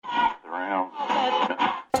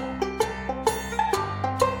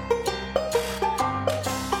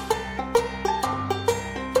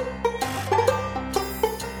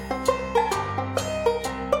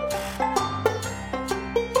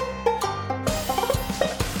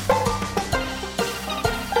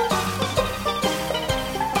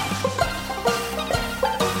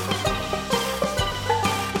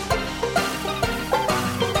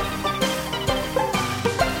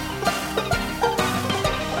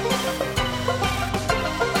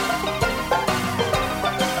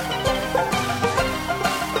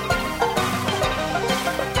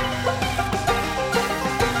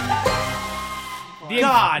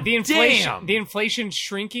The inflation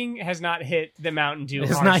shrinking has not hit the Mountain Dew.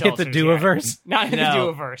 It's not hit the Dew-averse? Not hit the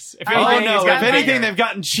Dew-averse. If anything, they've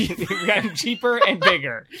gotten cheap. They've gotten cheaper and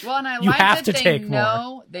bigger. Well, and I You like have that to take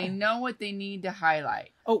more. they know what they need to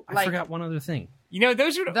highlight. Oh, I Like- forgot one other thing. You know,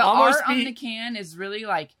 those would The almost art be... on the can is really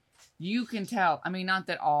like, you can tell. I mean, not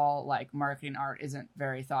that all like marketing art isn't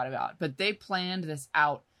very thought about, but they planned this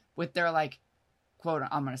out with their like, quote,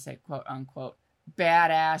 I'm going to say quote unquote,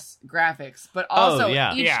 badass graphics. But also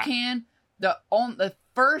each can, the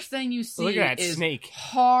first thing you see Look at that is snake.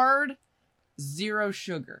 hard, zero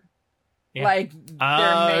sugar. Yeah. Like,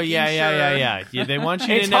 they're making Yeah, they want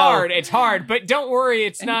you It's to know. hard. It's hard, but don't worry.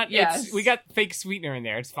 It's not. Yes. We got fake sweetener in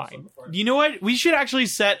there. It's fine. You know what? We should actually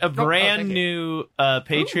set a brand thank you. new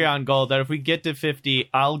Patreon goal that if we get to 50,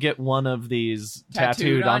 I'll get one of these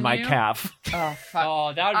tattooed on my you? calf. Oh, fuck.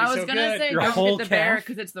 Oh, that would be I was so going to good. say Your don't whole get the bear calf?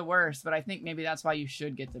 because it's the worst, but I think maybe that's why you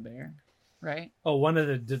should get the bear. Right? Oh, one of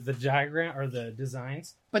the diagram or the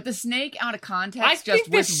designs. But the snake out of I context, think just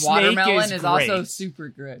the with snake watermelon, is is also great. super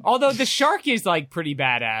good. Although the shark is like pretty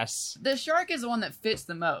badass. The shark is the one that fits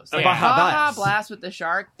the most. Yeah. Like, Baja Baja Blast. Blast with the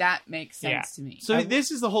shark, that makes sense Yeah. to me. So this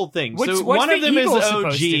is the whole thing. What's So one the of them is Eagle supposed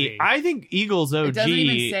OG. to be? I think Eagle's OG. It doesn't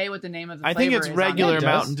even say what the name of the I flavor think it's is on regular it. It does.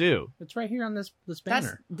 Mountain Dew. It's right here on this That's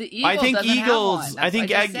banner. the Eagle I think doesn't have Eagles. one. I think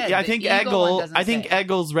That's what I said. think The Eagle one Eggle. doesn't I think say.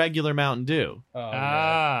 Eggle's regular Mountain Dew. Oh,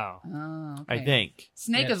 Oh, okay. I think.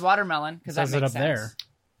 Snake Yeah. is watermelon because that Says it makes up sense. there.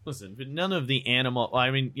 Listen, but none of the animal. I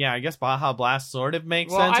mean, yeah, I guess Baja Blast sort of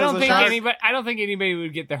makes Well, sense. I don't as a think shark. anybody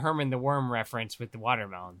would get the Herman the Worm reference with the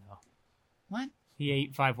watermelon though. What? He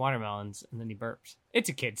ate 5 watermelons and then he burped. It's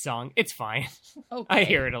a kid's song. It's fine. Okay. I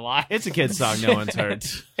hear it a lot. It's a kid's song. No one's heard,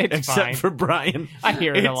 It's except fine. for Brian. I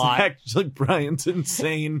hear it a lot. Actually, Brian's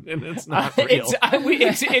insane, and it's not real.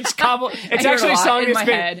 It's cobbled. It's hear it actually a a lot song in that's my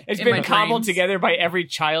been head, it's in been my cobbled dreams. together by every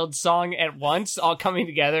child's song at once, all coming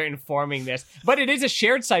together and forming this. But it is a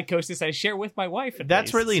shared psychosis I share with my wife. At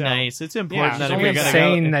That's least, really so. nice. It's important Yeah, that she's if Only you're gonna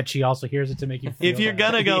insane go, that she also hears it to make you feel if you're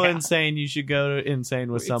bad. gonna go Yeah. insane, you should go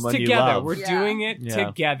insane with It's someone you together. love. We're Yeah. doing it Yeah.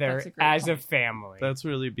 together That's a great as point. a family. That's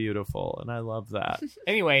really beautiful, and I love that.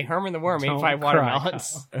 Anyway, Herman the Worm ate Don't 5 cry,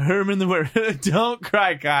 watermelons. Herman the Word. Don't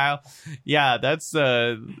cry, Kyle. Yeah, that's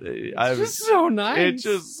I It's was. just so nice. It's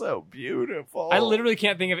just so beautiful. I literally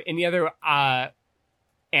can't think of any other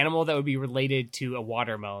animal that would be related to a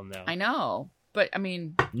watermelon, though. I know. But, I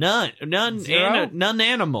mean, none Zero? none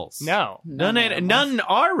animals. No. None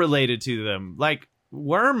are related to them. Like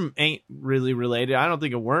worm ain't really related. I don't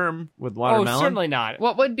think a worm with watermelon. Oh, certainly not.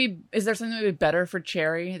 what would be, is there something that would be better for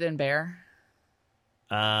cherry than bear?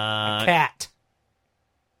 Cat.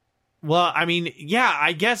 Well, I mean, yeah,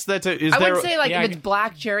 I guess that's a. Is I there? would say, like, yeah, if it's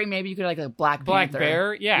black cherry, maybe you could, like, a black Black panther.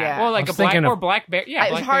 bear? Yeah. Yeah. Well, like I a was black thinking or of- black bear. Yeah,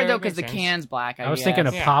 It's black hard, bear though, because the makes sense. can's black, I was thinking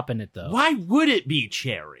of Yeah. popping it though. Why would it be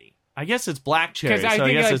cherry? I guess it's black cherry. 'Cause I so I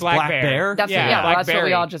think guess like it's black black bear. bear. That's Yeah, what, yeah, well, that's what we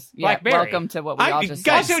blackberry. all just, yeah, Blackberry. welcome to what we all just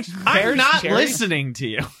guys, said. Also, I'm bear's not cherry? listening to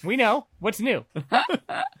you. We know. What's new?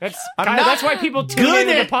 That's I'm Kyle, not that's why people tune good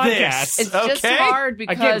into the at podcast. this. It's just Okay. hard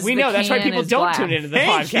because Again, we the know that's why can people is don't black. tune into the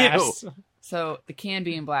Thank you. podcast. So the can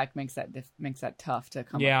being black makes that tough to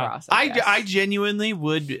come Yeah. across. I guess. I genuinely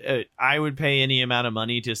would I would pay any amount of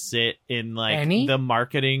money to sit in like Any? the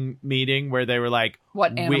marketing meeting where they were like,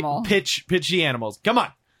 What animal? pitch the animals. Come on,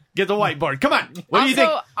 get the whiteboard. Come on. What do you think?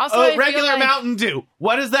 Also, I feel Regular like- Mountain Dew.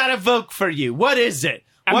 What does that evoke for you? What is it?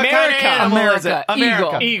 What kind of America. animal is it?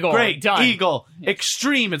 America. Eagle. Great. Done. Eagle.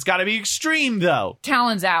 Extreme. It's got to be extreme though.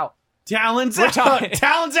 Talons out. Talons We're out. talking-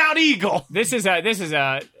 Talons out. Eagle. This is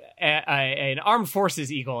an armed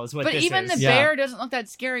forces eagle is what But this even is. the Yeah. bear doesn't look that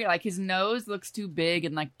scary. Like his nose looks too big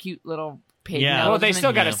and like cute little pig Yeah. nose. Well, they and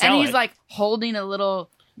still then- gotta sell And he's it. like holding a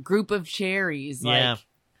little group of cherries. Like, Yeah.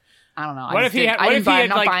 I don't know. What if he had? What if he had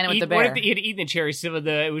not like? buying it with the bear. What if he had eaten the cherry so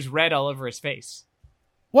it was red all over his face?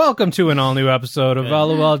 Welcome to an all-new episode of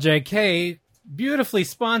LOLJK, beautifully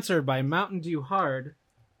sponsored by Mountain Dew Hard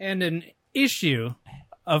and an issue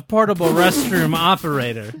of Portable Restroom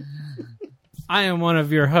Operator. I am one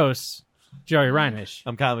of your hosts, Joey Reinish,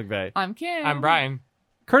 I'm Kyle McVeigh. I'm Kim. I'm Brian.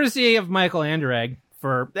 courtesy of Michael Anderegg,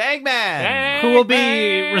 for Eggman. who will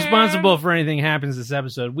be responsible for anything that happens this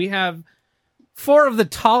episode. We have 4 of the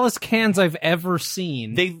tallest cans I've ever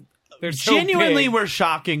seen. They so genuinely big. were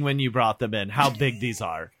shocking when you brought them in. How big these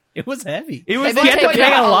are. It was heavy. It was They like take you had to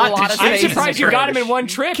pay up a lot to of shake I'm space in surprised the you got him fridge. in one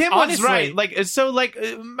trip. Kim honestly. was right. Like so, like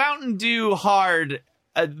Mountain Dew Hard,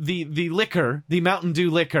 the liquor, the Mountain Dew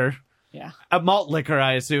liquor, Yeah. a malt liquor,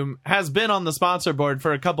 I assume, has been on the sponsor board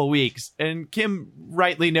for a couple weeks, and Kim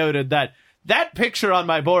rightly noted that picture on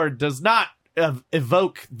my board does not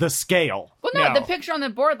evoke the scale. Well, no, No. the picture on the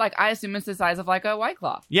board, like, I assume it's the size of, like, a White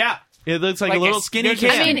Claw. Yeah, It looks like Like a little a- skinny there's-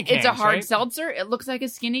 can. I mean, Cans, it's a hard right? seltzer. It looks like a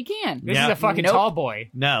skinny can. This Yeah. is a fucking Nope. tall boy.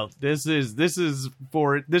 No, this is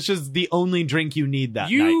the only drink you need that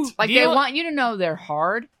You night. Like do they you- want you to know they're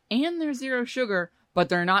hard and they're zero sugar, but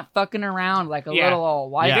they're not fucking around like a Yeah. little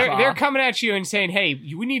old white Yeah. claw. They're coming at you and saying, "Hey,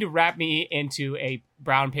 we need to wrap me into a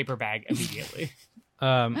brown paper bag immediately."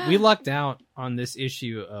 We lucked out on this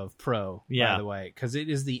issue of Pro, Yeah. by the way, because it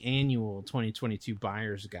is the annual 2022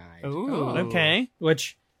 Buyer's Guide, Ooh, Okay.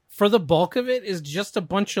 which for the bulk of it is just a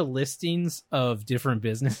bunch of listings of different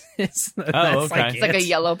businesses. That's okay. It's like a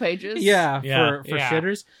yellow pages. Yeah, Yeah. for Yeah.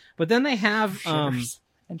 shitters. But then they have Shitters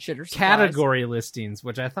and shitter supplies. category listings,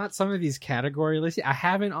 which I thought some of these category listings I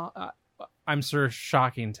haven't. I'm sure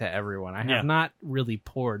shocking to everyone. I have Yeah. not really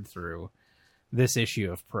poured through this issue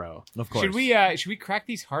of Pro. Of course. should we crack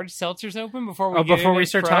these hard seltzers open before we Oh, get before into we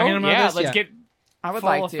start Pro? talking about yeah, this? let's Yeah. get I would full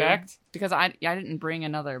like effect. to because I didn't bring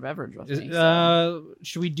another beverage with me. So.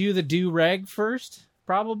 Should we do the do reg first?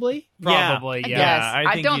 Probably. probably I yeah. guess. I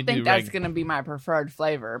I, think don't you think do that's reg. going to be my preferred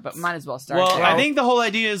flavor, but might as well start. Well, there. I think the whole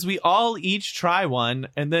idea is we all each try one,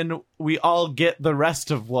 and then we all get the rest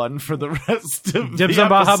of one for the rest of Dibs the on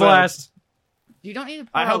Baja episode. Blast. you don't need to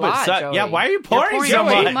pour I hope a lot, it's Joey. yeah. Why are you You're pouring so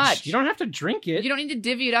way much? too much. You don't have to drink it. You don't need to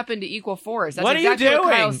divvy it up into equal fours. That's What are you exactly what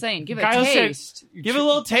doing? Kyle's saying. Give it Kyle a said- taste. Give it a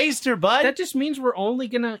little taster, bud. That just means we're only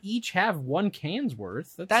gonna each have one can's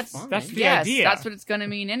worth. That's fine. That's the yes, idea. that's what it's going to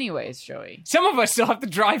mean anyways, Joey. Some of us still have to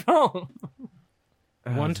drive home.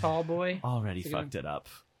 one tall boy. already fucked it up.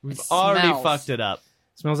 We've It already smells. fucked it up.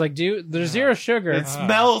 Smells like dude. There's zero sugar. It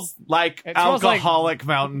smells like It smells like- alcoholic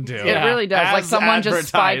Mountain Dew. Yeah. It really does. Like As someone just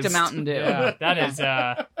spiked a advertised. Mountain Dew. Yeah,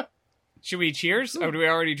 that is. Should we cheers? Or do we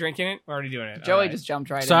already drinking it? We're already doing it. Joey All right. just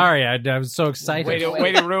jumped right in. Sorry, I was so excited.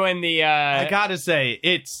 way to ruin the. I gotta say,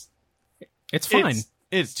 it's It's fine.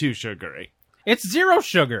 It's too sugary. It's zero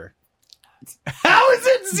sugar. How is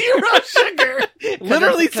it zero sugar?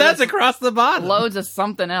 Literally there's- says across the bottom. Loads of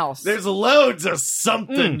something else. There's loads of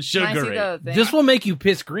something Can I see sugary. the thing? This will make you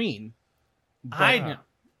piss green.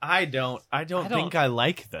 I don't think I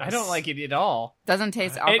like this. I don't like it at all. doesn't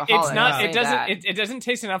taste It, alcoholic. it's not. I'll It say doesn't. that. It doesn't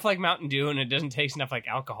taste enough like Mountain Dew, and it doesn't taste enough like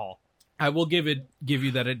alcohol. I will give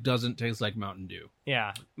you that it doesn't taste like Mountain Dew.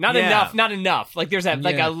 Yeah, not Yeah. enough. Not enough. Like there's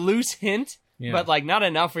like Yeah. a loose hint, Yeah. but like not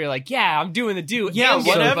enough where you're like, yeah, I'm doing the do. Yeah, and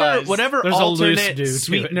getting whatever buzz. There's a loose alternate dew to it.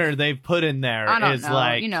 sweetener they've put in there I don't is know.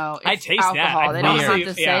 like You know, it's I taste that. alcohol. I They don't honestly-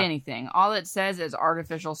 have to yeah. say anything. All it says is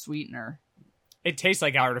artificial sweetener. It tastes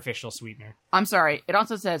like artificial sweetener. I'm sorry. It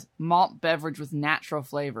also says malt beverage with natural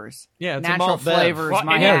flavors. Yeah, it's a natural malt bev. flavors. Well,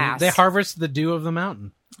 My yeah, ass. They harvest the dew of the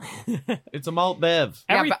mountain. It's a malt bev.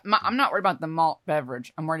 Yeah, Every- but I'm not worried about the malt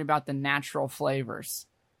beverage. I'm worried about the natural flavors.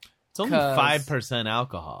 It's only 'Cause- 5%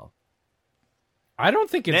 alcohol. I don't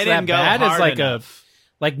think it's They that didn't go bad as hard like enough.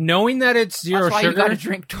 like knowing that it's zero That's why you sugar. got to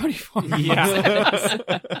drink 24 ounces.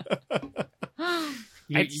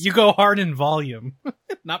 You go hard in volume,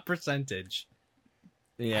 not percentage.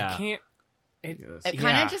 Yeah. I can't. It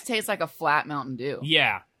kind Yeah. of just tastes like a flat Mountain Dew.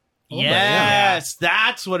 Yeah, Yes,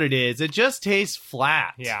 that's what it is. It just tastes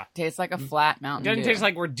flat. yeah. Tastes like a flat It Mountain doesn't Dew. taste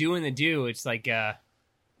like we're doing the do. It's like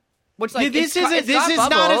Which, Yeah, this it's isn't. got This is not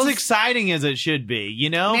bubbles. as exciting as Maybe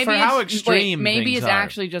for how it's- extreme. wait, maybe things it's are.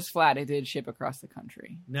 actually just flat. It did ship across the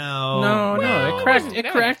country. No, No, it cracked. It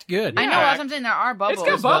no. cracked good. I know. Yeah. That's what I'm saying. There are bubbles. it's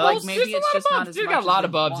got but, bubbles. Like, maybe There's it's a lot just of not bubs. as There's much got a lot as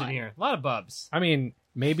of bubs want. in here. A lot of bubs. I mean,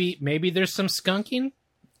 maybe there's some skunking.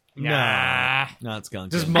 Nah. not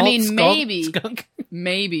skunk. Does I malt mean, skunk- maybe. skunk?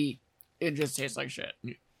 Maybe it just tastes like shit.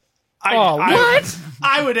 What?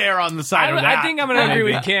 I would err on the side of that. I think I'm gonna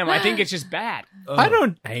agree with Kim. I think it's just bad. I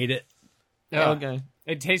don't hate it. Okay.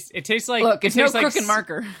 It tastes like Look, it's it no tastes like crook and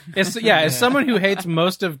marker. It's as someone who hates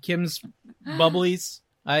most of Kim's bubblies,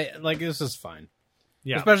 I like this is fine.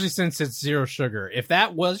 Yeah. Especially since it's zero sugar. If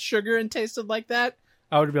that was sugar and tasted like that,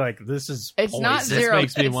 I would be like, this is It's not poison. zero.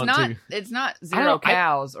 makes me it's want not. to- It's not I zero don't- I-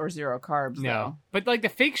 cows or zero carbs. No, though. but like the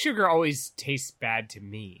fake sugar always tastes bad to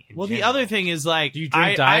me. in Well, the general. other thing is like, Do you drink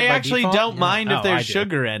I diet by actually default? don't Yeah. mind if Oh, there's I do.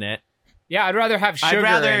 sugar in it. yeah, I'd rather have sugar. I'd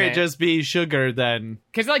rather in it just be sugar than.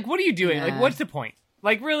 because like, what are you doing? Yeah. Like, what's the point?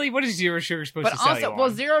 Like, really, what is zero sugar supposed But to sell you also, well,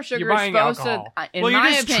 on? zero sugar You're is buying supposed alcohol. to, in Well, you're my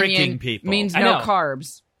just opinion, tricking people. means I no know.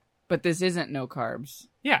 carbs. But this isn't no carbs.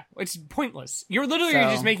 Yeah, it's pointless. You're literally So-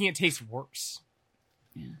 just making it taste worse.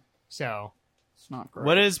 Yeah. So, It's not great.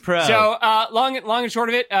 What is pro? long and short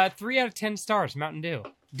of it, 3 out of 10 stars. Mountain Dew.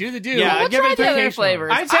 Do the do. Yeah, We'll give try it the three other occasionally.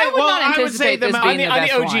 flavors. I'd say- I would well, not I would say anticipate the this Mountain- being on the the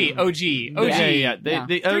best OG, one. OG. Yeah. The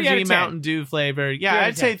 3 out OG of 10. Mountain Dew flavor. Yeah, 3 out I'd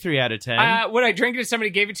of say 10. 3 out of 10. Would I drink it if somebody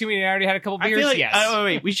gave it to me and I already had a couple I beers? feel like. Yes. Oh,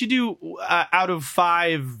 wait. We should do out of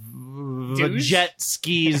 5 Douche? jet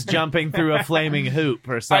skis jumping through a flaming hoop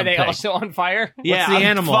or Are something. they also on fire? Yeah, What's the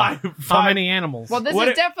animal? How How many animals? Well, this What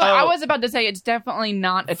is it- definitely. oh. I was about to say it's definitely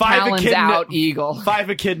not a Five talons echidna- out eagle. 5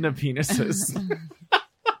 echidna penises.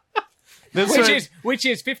 This Which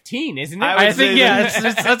is 15, isn't it? I would I think, say yeah,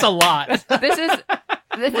 that- that's a lot. This is.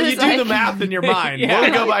 This well, you is do the like- math in your mind. Yeah.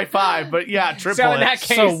 We'll go by 5, but yeah, triple so in it. that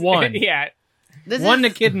case, So one. yeah. This One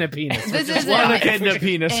is, echidna penis. This is One like echidna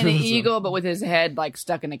penis. an eagle, but with his head like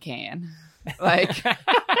stuck in a can. Like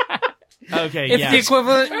Okay, It's yeah. the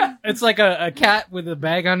equivalent. It's like a cat with a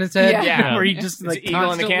bag on his head, Yeah. where he just It's like an eagle in a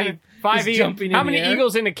constantly can. 5 is eagles. jumping How in the many air.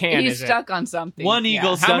 eagles in a can he's is it? stuck on something. One Yeah. eagle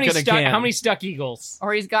How stuck many in a stuck? can. How many stuck eagles?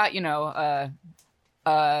 Or he's got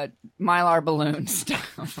Mylar balloon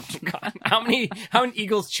stuff. God, how many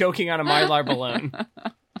eagles choking on a Mylar balloon?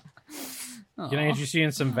 Can I get you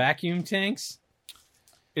seeing some vacuum tanks?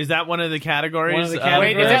 Is that one of the categories? One of the of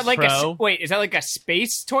Wait, is that like pro? is that like a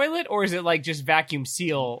space toilet or is it like just vacuum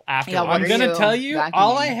seal after? Yeah, what I'm are gonna you tell you, vacuuming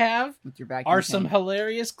all I have with your vacuum are some tank?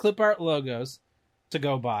 hilarious clip art logos to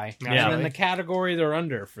go by. Yeah. And then the category they're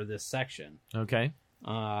under for this section. Okay.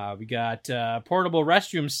 We got portable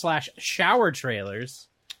restrooms / shower trailers.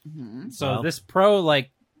 Mhm. So Well. this pro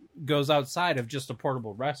goes outside of just a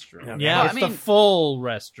portable restroom. Yeah. It's I the mean- full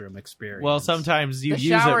restroom experience. Well, sometimes you The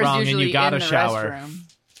use it shower is wrong and usually you got in to the shower. restroom,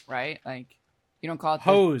 right? Like you don't call it the-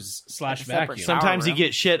 hose / separate vacuum. shower. Sometimes you room.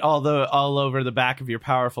 get shit all over the back of your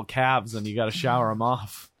powerful calves, and you got to shower them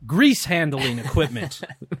off. Grease handling equipment.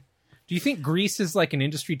 Do you think grease is like an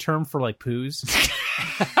industry term for like poos?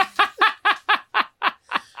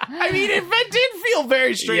 I mean, it did feel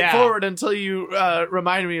very straightforward until you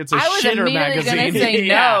reminded me it's a I was shitter immediately magazine. gonna say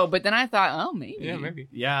Yeah. no, but then I thought, oh, maybe. Yeah, maybe.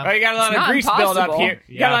 Yeah. Oh, you got a lot It's of not grease build up impossible. here.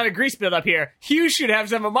 You got Yeah. a lot of grease build up here. You should have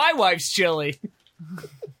some of my wife's chili.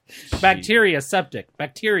 Bacteria, septic,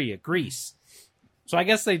 bacteria, grease. So I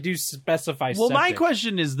guess they do specify. Well, my septic.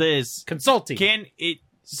 question is this: consulting. Can it?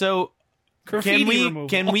 So Graffiti can we? removal.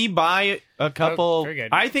 Can we buy a couple? very good.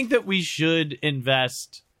 I think that we should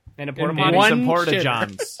invest And a in porta maybe potty. some One porta shitter.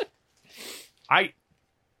 johns.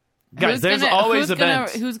 Guys, Who's there's gonna- always who's gonna-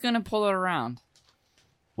 events. Who's gonna pull it around?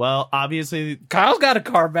 Well, obviously, Kyle's got a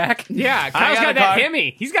car back. Yeah, Kyle's got got a that car.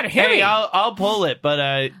 Hemi. He's got a Hemi. hey, I'll pull it,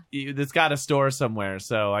 but it's got a store somewhere,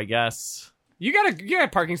 so I guess you got a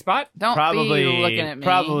parking spot. Don't probably be looking at me.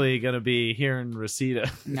 probably gonna be here in Reseda.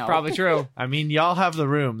 no. Probably true. I mean, y'all have the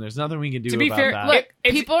room. There's nothing we can do To be about fair, that. Look,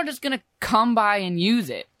 It's- people are just gonna come by and use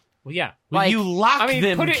it. Well, yeah. Well, like- you lock I mean,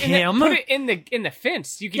 them, put it Kim. put it in the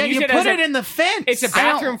fence. You can yeah, use you it put as it a, in the fence. It's a I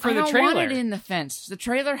don't- bathroom for I the don't trailer. want it in the fence. The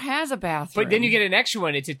trailer has a bathroom. But then you get an extra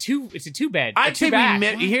one. It's a two bed. I a two think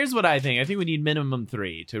bath. here's what I think. I think we need minimum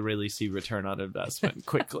 3 to really see return on investment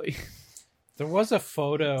quickly. There was a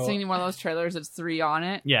photo. seen one of those trailers that's 3 on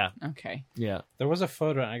it. Yeah, Okay. yeah. There was a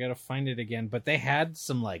photo. I gotta find it again. But they had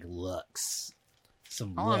some like Lux,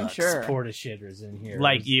 some Oh, I'm Lux sure. porta shitters in here.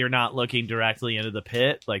 Like It was- you're not looking directly into the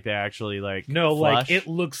pit. Like they actually like no, flush. like it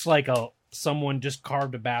looks like someone just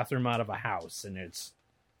carved a bathroom out of a house, and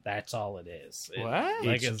that's all it is. What?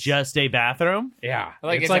 Like it's just a bathroom. yeah,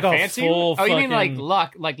 Like it's a like fancy full. one? Oh, you mean like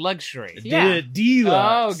fucking like luxury? Yeah.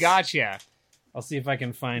 deluxe. Oh, gotcha. I'll see if I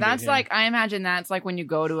can find it. That's here. like, I imagine that's like when you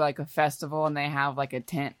go to like a festival and they have like a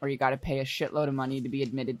tent where you got to pay a shitload of money to be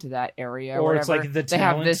admitted to that area. Or Or it's whatever. like the they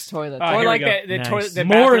have talent. this toilet. Ah, Or here like we go. the Nice. toilet, the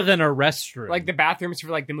more bathroom- than a restroom. like the bathrooms for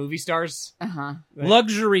like the movie stars. Uh-huh.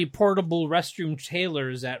 luxury portable restroom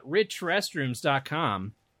tailors at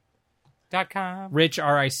richrestrooms.com. .com. Rich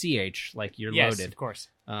RICH, like you're Yes, loaded. of course.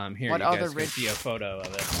 Here, What you other guys can rich- see a photo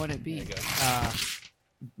of it. What'd it be? There you go.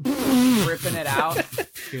 Ripping it out.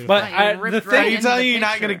 But Right, I, you ripped the right thing, Are you into telling the me you're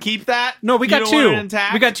not picture. going to keep that? no, we You got don't want two. it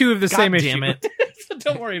intact? We got two of the God same damn issue. it. So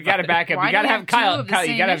don't worry You got to about it. back up. Why You got to do you have have two Kyle. of the Kyle,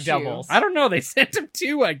 you same got to have issue? doubles. I don't know. They sent him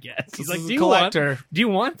two, I guess. He's This like, is do a you want? collector. Do you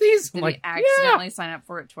want these? Did I'm we like, accidentally sign up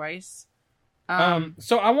for it twice?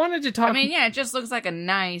 So I wanted to talk. I mean, yeah, it just looks like a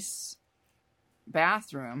nice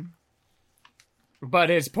bathroom.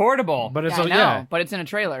 But it's portable. but it's Yeah, I know, yeah. but it's in a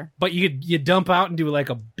trailer. But you dump out and do like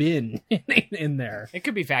a bin in there. It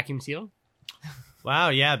could be vacuum sealed. Wow,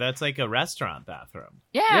 yeah, that's like a restaurant bathroom.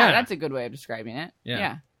 Yeah, Yeah. that's a good way of describing it. Yeah.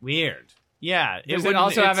 Yeah. Weird. Yeah. Does it wouldn't-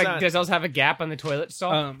 also have it's a not- does it also have a gap on the toilet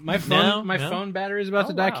stall? My phone, No. phone battery is about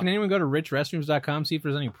to Oh, die. wow. Can anyone go to richrestrooms.com see if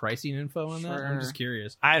there's any pricing info on that? I'm Sure. just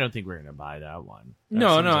curious. I don't think we're going to buy that one. That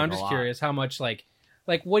No, seems like I'm a just lot. curious how much like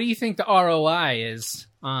what do you think the ROI is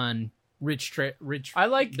on rich? I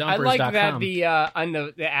like dumpers.com. that the on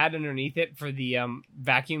the ad underneath it for the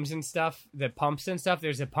vacuums and stuff, the pumps and stuff.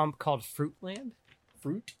 There's a pump called Fruitland.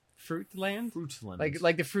 Fruitland? Fruitland.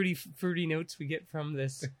 Like the fruity notes we get from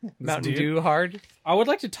this Mountain dude. Dew hard. I would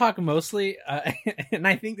like to talk mostly, and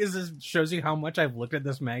I think shows you how much I've looked at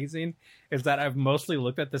this magazine, is that I've mostly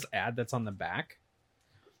looked at this ad that's on the back.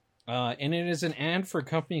 And it is an ad for a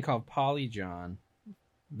company called Polyjon.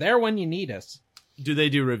 There when you need us. Do they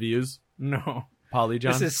do reviews? No.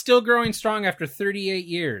 Polyjon? This is still growing strong after 38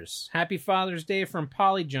 years. Happy Father's Day from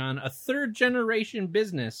Polyjon, a third-generation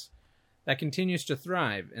business that continues to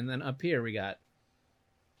thrive. And then up here we got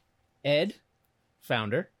Ed,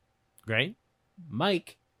 founder. Great.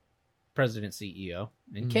 Mike, president, CEO.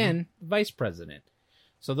 And Ken, vice president.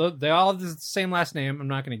 So they all have the same last name. I'm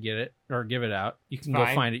not going to get it or give it out. You can go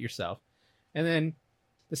Fine. find it yourself. And then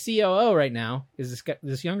the COO right now is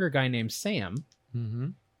this younger guy named Sam. Mm-hmm.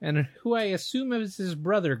 And who I assume is his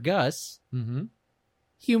brother, Gus. Mm-hmm.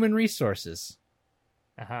 Human Resources.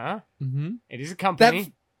 Uh-huh. Mm-hmm. It is a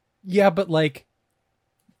company. Yeah, but like...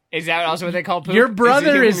 Is that also what they call poop? Your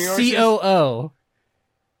brother Is is it Human Resources? COO.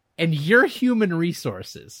 And you're Human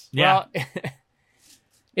Resources. Yeah. Well,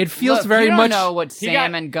 It feels Look, very you don't much... know what He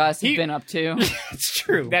Sam got- and Gus have he- been up to. It's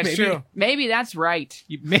true. that's Maybe- true. Maybe that's right.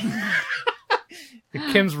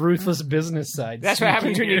 Kim's ruthless business side. That's what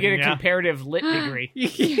happens when you get a Yeah. comparative lit degree.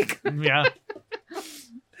 Yeah.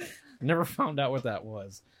 Never found out what that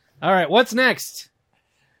was. All right, what's next?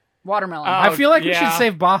 Watermelon. Oh, I feel like we yeah. should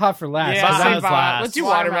save Baja for last. Yeah, 'cause Baja save I'm- was Baja. last. Let's do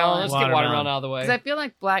watermelon. Watermelon. Let's get watermelon out of the way. Because I feel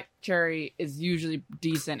like black cherry is usually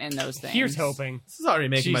decent in those things. Here's hoping. This is already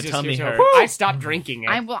making Jesus, my tummy here's hurt. hoping. I stopped drinking it.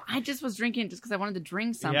 I just was drinking just because I wanted to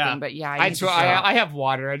drink something, Yeah. but yeah, I need to stop. have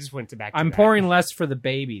water. I just went to back. To I'm that. pouring less for the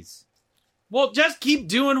babies. Well, just keep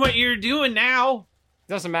doing what you're doing now.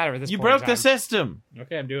 Doesn't matter at this You point in broke the time. system.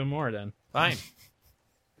 Okay, I'm doing more then. Fine.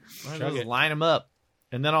 Might as well Chug just it. line them up,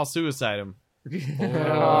 and then I'll suicide them.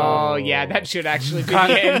 Oh yeah, that should actually be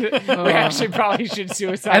the end. We actually probably should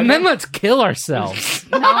suicide. And then him. let's kill ourselves.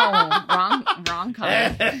 No, wrong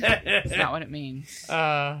color. That's not what it means.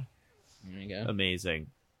 There you go. Amazing.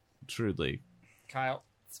 Truly. Kyle.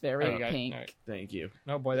 It's very There you go. pink. All right. Thank you.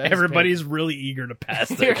 Oh boy, that is Everybody's really eager to pass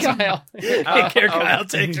pink. Here, Kyle. Here, Kyle,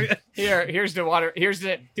 take it. Here's the water. Here's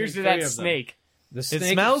to three that of them. snake. The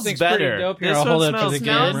smells snake's better. pretty dope. Here, This I'll one hold it for smells the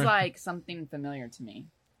Smells camera. like something familiar to me.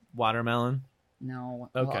 Watermelon. No.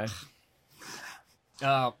 Okay. Ugh.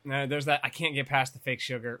 Oh no, there's that. I can't get past the fake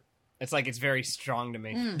sugar. It's like it's very strong to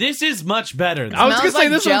me. This is much better. I was Smells gonna say like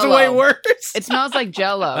this one's Jell-O. way worse. It smells like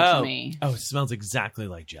Jell-O Oh. to me. Oh, it smells exactly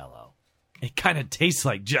like Jell-O. It kind of tastes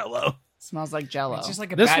like Jell-O. It smells like Jell-O. It's just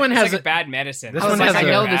like a This bad, one it's has like a- a bad medicine. this I was one like, has I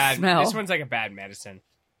a- know I know the bad. smell. This one's like a bad medicine.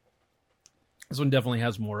 This one definitely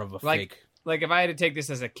has more of a Like- fake. Like if I had to take this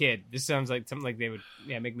as a kid, this sounds like something like they would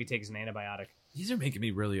make me take as an antibiotic. These are making me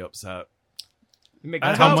really upset. Make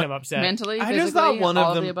I me thought- I'm upset. Mentally, I physically, just thought one all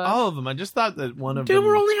of them, the above. all of them. I just thought that one of Dude, them.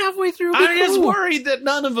 we're only halfway through. I'm just Cool. worried that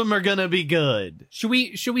none of them are gonna be good. Should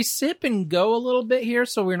we sip and go a little bit here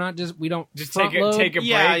so we're not we don't Just front take a load? break.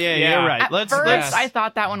 Yeah, you're right. At Let's. first, I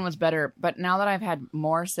thought that one was better, but now that I've had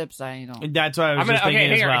more sips, I don't. That's what I was I'm gonna just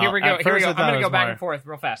thinking here, as well. here we go. At Here we first go. I I'm thought gonna it go was back more- and forth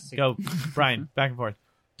real fast. Go, Brian. Back and forth.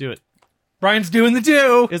 Do it. Brian's doing the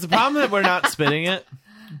do. Is the problem that we're not spitting it?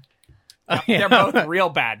 They're both real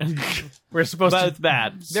bad. We're supposed Both to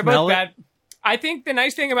bad. They're Smell both it? bad. I think the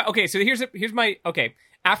nice thing about so here's my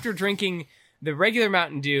after drinking the regular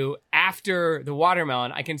Mountain Dew after the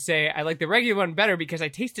watermelon, I can say I like the regular one better because I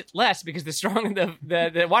taste it less because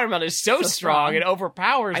the watermelon is so strong it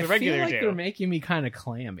overpowers I the feel regular like they're Dew. making me kind of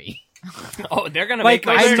clammy. Oh, they're gonna Like,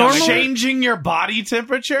 make my I stomach- normally- Changing your body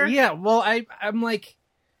temperature? Yeah, well, I'm like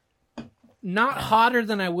not hotter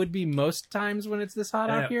than I would be most times when it's this hot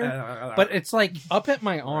out here, but it's like up at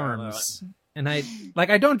my arms, and I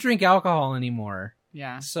don't drink alcohol anymore,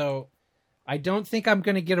 Yeah. so I don't think I'm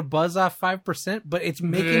gonna get a buzz off 5%, but it's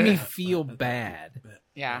making me feel bad.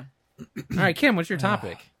 Yeah. All right, Kim, what's your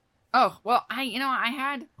topic? Oh well, I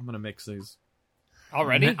had I'm gonna mix these.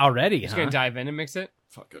 already. Already, Just huh? gonna dive in and mix it.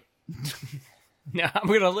 Fuck it. No, I'm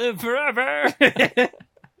gonna live forever.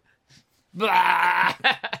 Blah.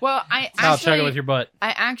 well, I I'll chug it actually with your butt.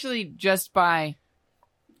 I actually just by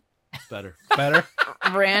Better. Better. I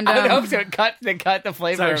would hope random so. They cut the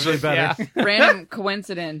flavor. It's actually of it. better. Yeah. random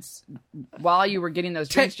coincidence while you were getting those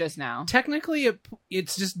drinks just now. Technically,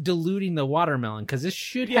 it's just diluting the watermelon because this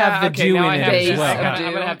should Yeah, have the okay, dew now in I it have as to- well.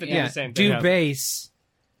 I'm gonna have to do Yeah, the same do thing. base.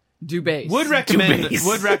 Do base. Would recommend. base.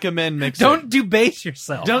 Would recommend mixing. Don't do base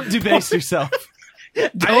yourself. Don't debase yourself. I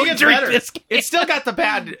think Don't it's drink better. this. It's still got the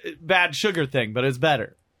bad sugar thing, but it's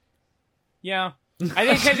better. Yeah.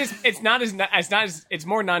 I think because it's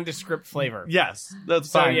more nondescript flavor. Yes, that's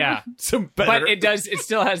So fine. yeah, Some better. but it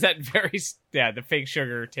still has that very the fake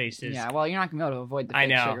sugar taste is. Yeah, well, you're not gonna be able to avoid the I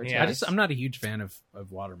fake know, sugar yeah. taste. I'm not a huge fan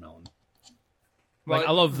of watermelon. Well, Like,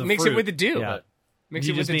 I love the mix fruit. it with the dew. Yeah. Mix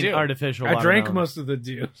you it with just the mean dew. artificial. I drank watermelon. most of the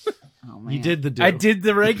dew. Oh, man. You did the do. I did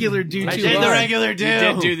the regular dew I too did the hard. regular do. You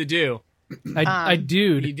did do the dew. I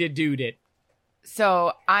dude. You did dude it.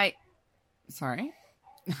 So sorry,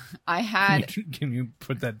 I had Can you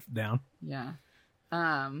put that down? yeah,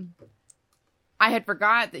 I had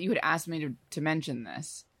forgot that you had asked me to mention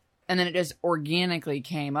this, and then it just organically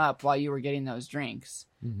came up while you were getting those drinks.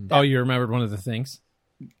 Oh, you remembered one of the things?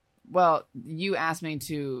 Well, you asked me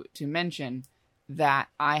to mention that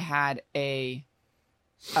I had a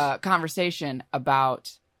conversation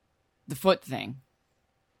about the foot thing.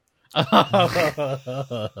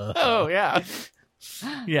 Oh yeah.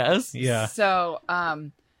 Yes. Yeah. So,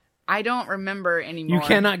 I don't remember anymore. You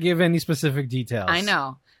cannot give any specific details. I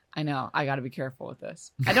know. I got to be careful with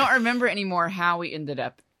this. I don't remember anymore how we ended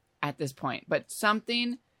up at this point, but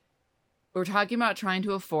something. We were talking about trying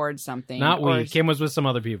to afford something. Not or, we. Kim was with some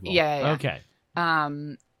other people. Yeah. Okay.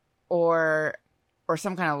 Or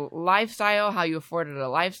some kind of lifestyle, how you afforded a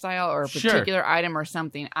lifestyle or a Sure. particular item or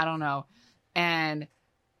something. I don't know. And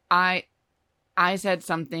I said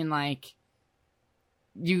something like,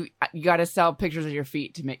 you got to sell pictures of your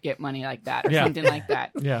feet to get money like that or Yeah. something like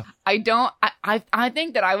that. Yeah. I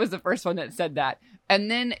think that I was the first one that said that. And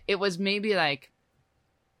then it was maybe like,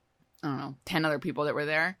 I don't know, 10 other people that were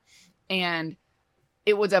there. And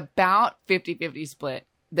it was about 50-50 split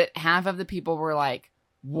that half of the people were like,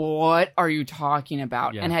 what are you talking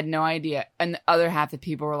about? Yeah. And had no idea. And the other half of the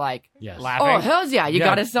people were like, Yes. Laughing. oh, hells yeah, you Yeah.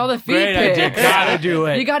 got to sell the feet Great idea. pics. Gotta do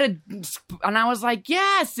it. You got to. And I was like,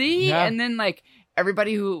 yeah, see? Yeah. And then like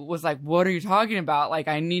everybody who was like, what are you talking about? Like,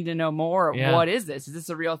 I need to know more. Yeah. What is this? Is this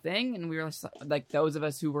a real thing? And we were like, those of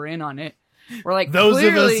us who were in on it were like, Those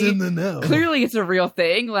clearly, of us in the know. clearly it's a real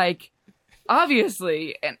thing. Like,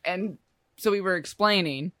 obviously. And so we were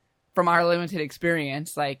explaining from our limited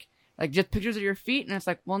experience, like just pictures of your feet. And it's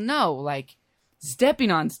like, well, no, like stepping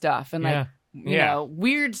on stuff and like, you Yeah. know,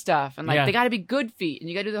 weird stuff. And like, Yeah. they got to be good feet and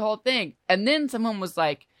you got to do the whole thing. And then someone was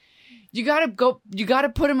like, you got to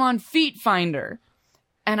put them on Feet Finder.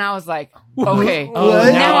 And I was like, okay,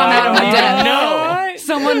 What? now I'm out of my I depth. don't know.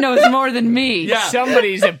 Someone knows more than me. Yeah.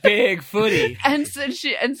 Somebody's a big footy. And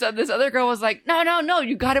so this other girl was like, no,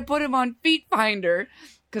 you got to put him on Feet Finder.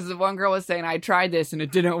 Because the one girl was saying, I tried this and it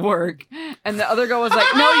didn't work. And the other girl was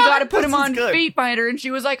like, no, you got to put him on good. Feet Finder. And she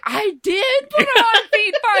was like, I did put him on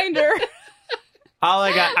Feet Finder. All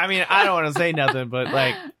I got. I mean, I don't want to say nothing, but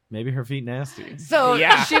like maybe her feet nasty. So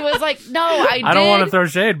Yeah. she was like, no, I did. I don't want to throw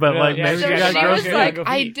shade, but like Yeah, maybe So you got she gross was feet. like, Go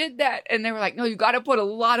I feet. did that. And they were like, no, you got to put a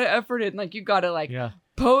lot of effort in. Like, you got to like Yeah.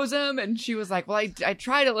 pose them. And she was like, well, I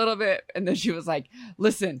tried a little bit. And then she was like,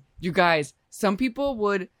 listen, you guys, some people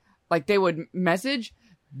would they would message.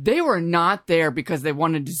 They were not there because they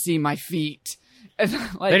wanted to see my feet. And,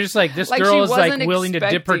 like, They're just like, this like girl she is like wasn't willing to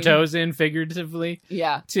dip her expecting- toes in figuratively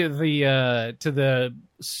yeah. to the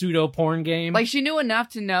pseudo porn game. Like, she knew enough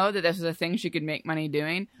to know that this was a thing she could make money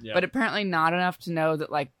doing, Yeah. but apparently not enough to know that,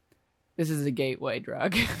 like, this is a gateway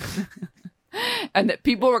drug. And that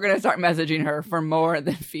people were going to start messaging her for more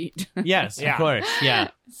than feet. Yes, Yeah. of course. Yeah.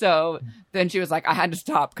 So then she was like, I had to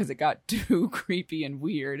stop because it got too creepy and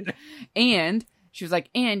weird. And she was like,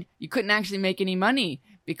 and you couldn't actually make any money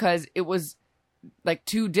because it was like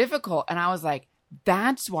too difficult. And I was like,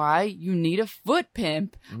 that's why you need a foot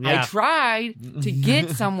pimp. Yeah. I tried to get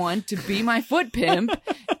someone to be my foot pimp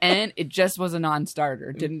and it just was a non-starter.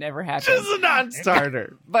 It didn't ever happen. Just a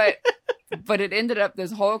non-starter. But it ended up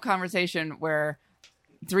this whole conversation where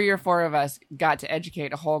 3 or 4 of us got to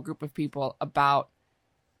educate a whole group of people about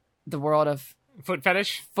the world of Foot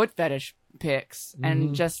fetish. foot fetish pics Mm-hmm.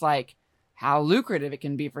 and just like how lucrative it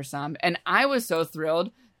can be for some. And I was so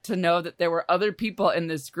thrilled to know that there were other people in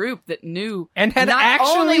this group that knew And had not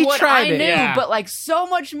actually only what tried I it. knew, Yeah. but like so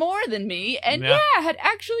much more than me. And Yeah. had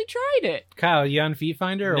actually tried it. Kyle, you on Feet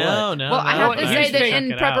Finder or No, what? no. Well, I no. have to here's say the that thing. in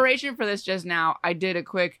Check it out. preparation for this just now, I did a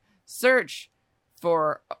quick search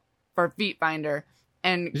for Feet Finder,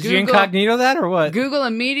 and Did you incognito that or what? Google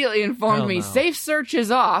immediately informed Hell me, no. safe search is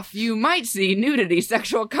off. You might see nudity,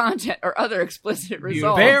 sexual content, or other explicit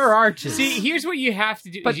results. Bare arches. See, here's what you have to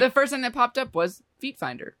do. But the first thing that popped up was Feet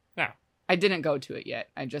Finder. Yeah. I didn't go to it yet.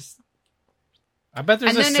 I just... I bet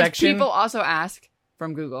there's and a then section. people also ask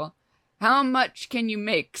from Google, how much can you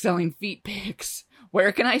make selling feet pics?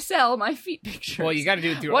 Where can I sell my feet pictures? well, you got to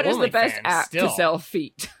do it through What is the best OnlyFans app still. to sell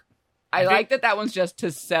feet? I like that one's just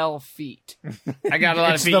to sell feet. I got a lot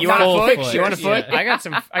of It's feet. the You want a full foot? foot. You want a foot? Yeah. I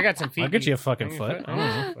got some feet. I'll get you a fucking foot. I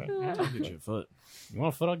don't know. I'll get you a foot. You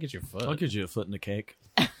want a foot? I'll get you a foot. I'll get you a foot in the cake.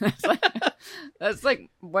 That's like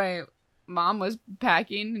when Mom was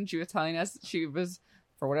packing and she was telling us she was,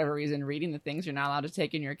 for whatever reason, reading the things you're not allowed to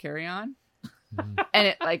take in your carry-on. And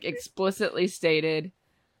it like explicitly stated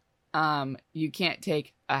you can't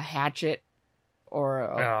take a hatchet or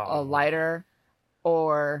a lighter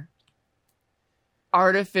or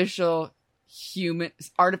artificial No, those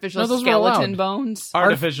were skeleton allowed. bones.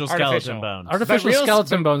 Artificial skeleton artificial. bones. Artificial real-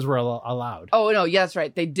 skeleton bones were allowed. Oh no, yeah, that's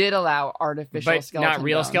right. They did allow artificial But skeleton not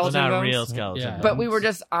real bones. skeleton Not bones? real skeleton Yeah.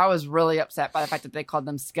 bones. But I was really upset by the fact that they called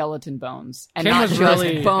them skeleton bones and Kim not was just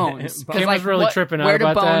really- bones. 'Cause, Kim was really tripping out Where do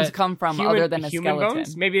about bones that. come from other than a human skeleton?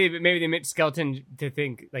 bones? Maybe they meant skeleton to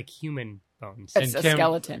think like human bones. It's And a Kim-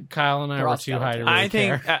 skeleton. Kyle and I They're were all too high to skeletons. really I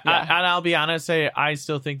think, care. and I'll be honest, I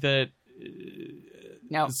still think that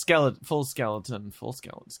No, full skeleton.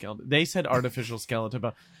 They said artificial skeleton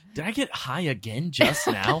bone. Did I get high again just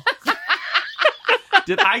now?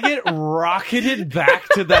 Did I get rocketed back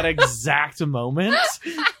to that exact moment?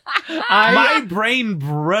 My brain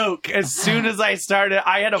broke as soon as I started.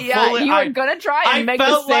 I had a fully. you were gonna try and make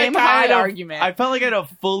the same Hyde argument. I felt like I had a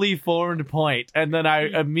fully formed point, and then I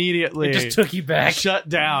immediately It just took you back. shut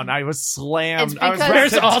down. I was slammed. It's I was because-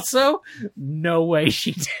 There's rat- also no way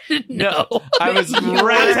she didn't know. I was Both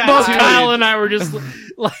rat-tattooed. Kyle and I were just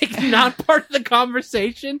like not part of the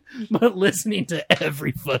conversation, but listening to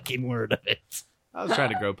every fucking word of it. I was trying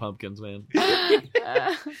to grow pumpkins, man.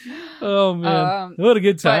 Oh man, what a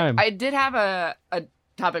good time! But I did have a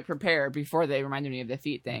topic prepared before they reminded me of the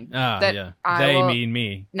feet thing. Ah, that yeah. I They will- mean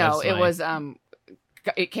me. No, That's it my- was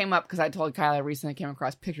it came up because I told Kyle I recently came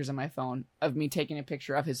across pictures on my phone of me taking a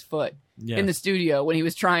picture of his foot Yeah, in the studio when he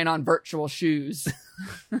was trying on virtual shoes.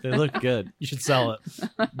 they look good. You should sell it.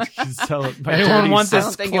 You can sell it by Anyone dirty want I this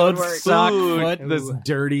don't think it would clothes work. sock Ooh, foot? this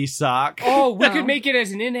dirty sock. Oh, we No. could make it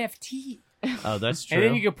as an NFT, Oh, that's true. and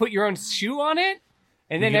then you could put your own shoe on it,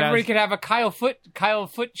 and then could everybody ask- could have a Kyle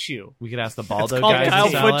Foot shoe. We could ask the Baldo called guys Kyle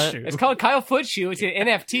to sell Foot it. shoe. It's called Kyle Foot Shoe. It's an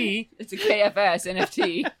NFT, It's a KFS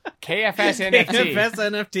NFT. KFS NFT, KFS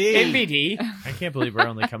NFT. NBD. I can't believe we're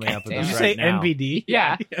only coming up with Did this you right say now. NBD?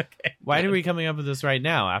 Yeah, Why are we coming up with this right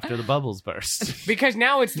now after the bubbles burst? because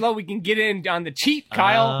now it's low. We can get in on the cheap,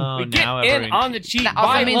 Kyle. Oh, we get now in everyone- on the cheap. That also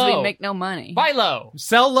Buy means low. we make no money. Buy low.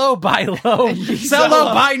 Sell low, buy low. Sell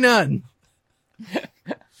low, buy none.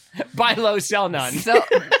 Buy low, sell none. So,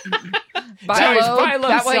 buy So it's low, buy low,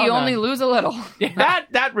 that way sell you only none. lose a little.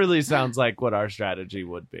 that really sounds like what our strategy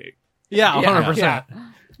would be. Yeah, 100%. Yeah.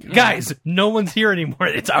 Guys, no one's here anymore.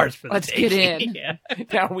 It's ours for the Let's get taking. in. Yeah.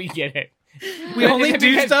 Now we get it. We only do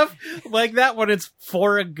Because- stuff like that when it's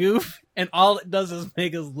for a goof, and all it does is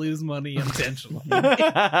make us lose money intentionally.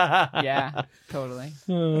 Yeah, totally.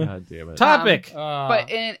 God damn it. Topic. But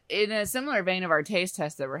in a similar vein of our taste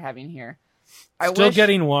test that we're having here, I Still wish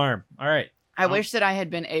getting warm. All right. I wish that I had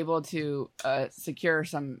been able to secure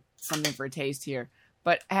something for taste here.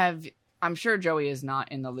 But I'm sure Joey is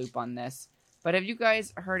not in the loop on this. But have you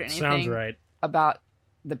guys heard anything Sounds right. about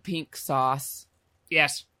the pink sauce?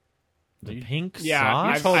 Yes. The pink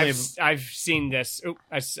Yeah, sauce? I've seen this. Ooh,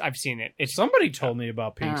 I've seen it. It's Somebody told me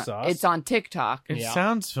about pink Uh, sauce. It's on TikTok. It Yeah.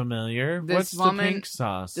 sounds familiar. This What's woman- the pink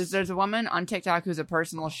sauce? There's a woman on TikTok who's a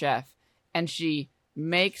personal chef, and she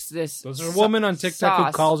makes this. There's a woman on TikTok who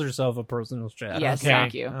sauce. calls herself a personal chef. Yes, Okay.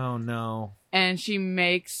 thank you. Oh no. And she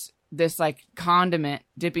makes this like condiment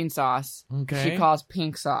dipping sauce. Okay. She calls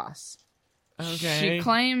pink sauce. Okay. She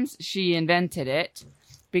claims she invented it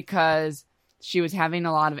because she was having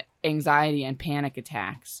a lot of anxiety and panic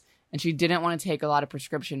attacks, and she didn't want to take a lot of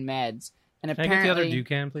prescription meds. And Can I get the other apparently,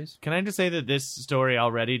 Ducan, please? Can I just say that this story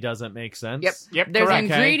already doesn't make sense? Yep. Yep, there's correct.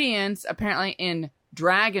 ingredients apparently in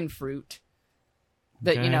dragon fruit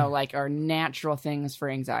that Okay. like are natural things for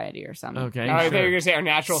anxiety or something. Okay. I thought you sure. were gonna say our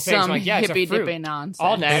natural things. Some I'm like, yeah, it's a hippy fruit. dippy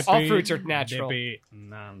nonsense. All fruits are natural. Dippy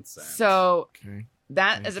nonsense. So Okay.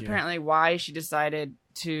 that Thank is you. apparently why she decided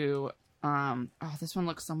to. This one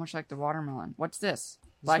looks so much like the watermelon. What's this?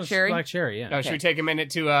 Black cherry. Black cherry, yeah. Should we take a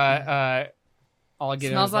minute to I'll get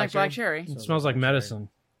Smells in on like black cherry. It smells like medicine.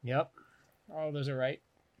 Yep. Oh, those are right.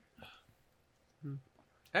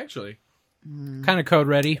 Actually, Kind of code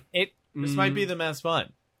ready. this might be the best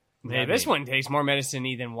one. Yeah, this one tastes more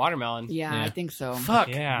medicine-y than watermelon. Yeah, Yeah. I think so. Fuck.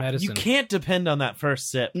 Yeah. Medicine. You can't depend on that first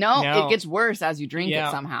sip. No, No. it gets worse as you drink Yeah.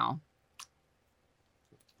 it somehow.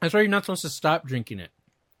 That's why you're not supposed to stop drinking it.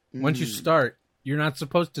 Once you start, you're not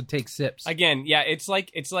supposed to take sips. Again, yeah, it's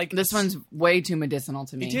like This one's way too medicinal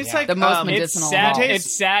to me. It tastes Yeah. like the most it's medicinal. sad. of all.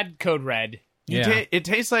 It's sad. Code red. Yeah. It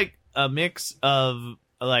tastes like a mix of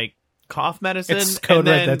like cough medicine. It's code and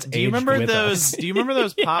red then, that's do you aged remember with those? us. Do you remember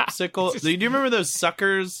those popsicles? Do you remember those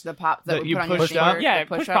suckers? The pop that That we you put on your pushed finger, up? the Yeah,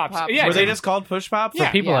 push push up pops. Yeah, Were they it's- just called push pops? For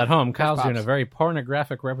Yeah. people Yeah. at home, Kyle's Push doing a pops. very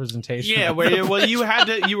pornographic representation. Yeah, of where them.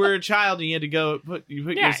 you were a child and you had to go put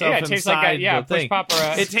yourself it tastes inside like a the push thing. pop or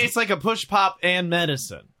a. It tastes like a push pop and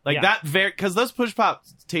medicine, like Yeah. that. Very because those push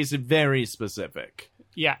pops tasted very specific.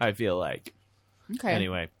 yeah. I feel like Okay.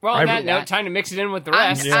 anyway. Well, I on that read note, that. time to mix it in with the I'm-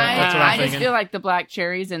 rest. Yeah, that's what I'm I just thinking. feel like the black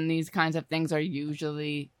cherries and these kinds of things are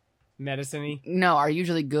usually Medicine-y.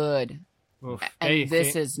 good, Oof. and Hey,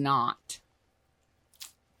 this hey. is not.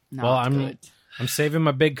 Well, I'm- good. I'm saving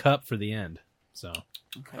my big cup for the end. So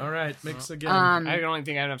Okay. All right, mix again. I don't even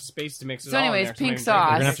think I have enough space to mix it So all in anyways, there, pink I'm sauce. you're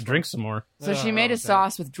gonna gonna have to drink some more. So she made a okay.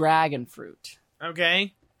 sauce with dragon fruit,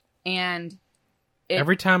 Okay, and it,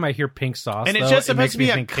 Every time I hear pink sauce, and it's though, just it makes supposed to me be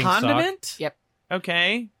a think pink sauce. condiment. Yep.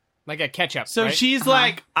 Okay, like a ketchup. so right? she's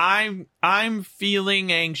like, I'm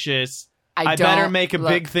feeling anxious. I don't better make a look,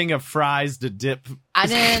 big thing of fries to dip. I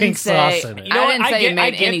didn't pink say. sauce in it. You know I what? didn't say it I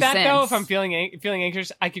made get any that sense. though. If I'm feeling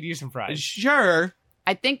anxious, I could use some fries. Sure.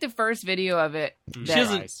 I think the first video of it Mm. that,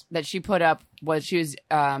 Fries. that she put up was she was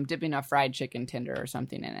dipping a fried chicken tender or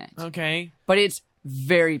something in it, Okay. but it's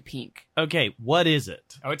very pink. Okay. What is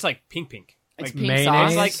it? Oh, it's like pink. It's Like, pink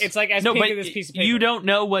mayonnaise? sauce. it's like as No, pink but as this piece of paper. you don't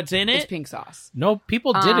know what's in It's it. pink sauce. No,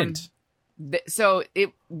 people didn't. So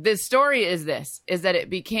the story is that it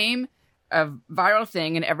became a viral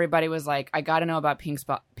thing, and everybody was like, "I got to know about pink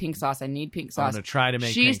sauce. I need pink I'm sauce." gonna try to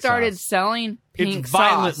make. She pink started sauce. selling pink It's sauce.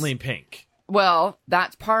 violently pink. Well,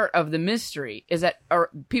 that's part of the mystery. Is that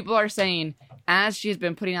people are saying as she's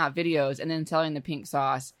been putting out videos and then selling the pink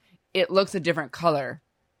sauce, it looks a different color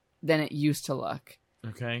than it used to look,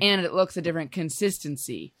 Okay. and it looks a different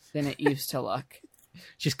consistency than it used to look.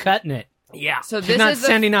 She's cutting it. Yeah. So She's this not is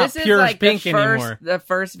sending out this is pure like pink the first, anymore. The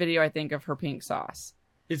first video I think of her pink sauce.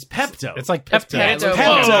 It's Pepto. It's like It's Pepto. Pepto.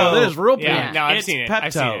 Pepto. That is real pink. Yeah. No, I've It's seen it. Pepto.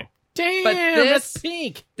 I've seen it. Damn, But that's this-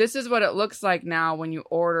 pink. This is what it looks like now when you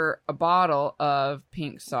order a bottle of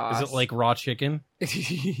pink sauce. Is it like raw chicken?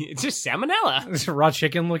 It's just salmonella. Is it raw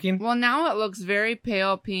chicken looking? Well, now it looks very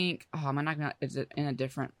pale pink. Oh, am I not gonna? Is it in a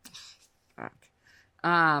different? Fuck.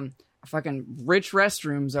 Fucking rich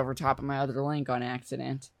restrooms over top of my other link on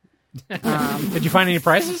accident. Did you find any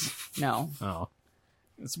prices? No. Oh,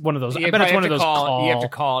 it's one of those. You I bet it's probably one of have those. to call. You have to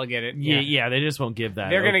call. call to get it. yeah. They just won't give that.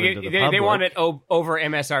 They're gonna open get. to the They public. want it over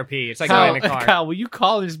MSRP. It's like Kyle, buying a car. Kyle, will you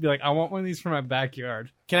call and just be like, I want one of these for my backyard?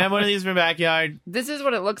 Can I have one of these for backyard? This is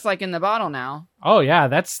what it looks like in the bottle now. Oh yeah,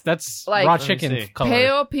 that's Like- raw Let me chicken see. color.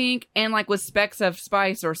 Pale pink and like with specks of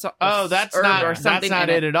spice or so. Oh, that's herb not. or That's something not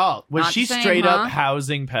in it at all. Was Not she the same, straight huh? up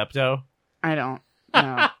housing Pepto? I don't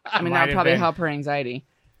know. I mean, Might that'd have probably been. help her anxiety.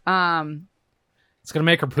 It's gonna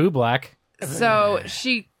make her poo black So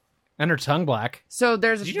and her tongue black. So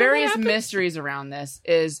there's Did you know that various happened? mysteries around this.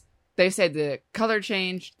 Is they said the color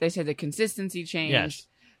changed, they said the consistency changed. Yes.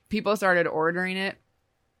 People started ordering it,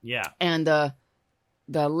 Yeah. and the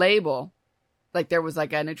label, like there was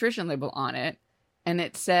like a nutrition label on it, and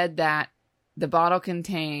it said that the bottle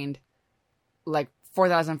contained like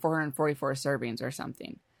 4,444 servings or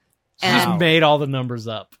something. She just And, made all the numbers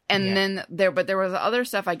up. and Yeah. then there was other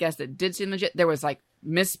stuff I guess that did seem legit. There was like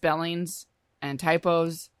misspellings and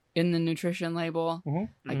typos in the nutrition label.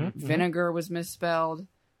 Like vinegar was misspelled.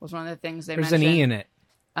 Was one of the things they There's mentioned. an E in it.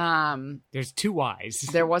 There's two Y's.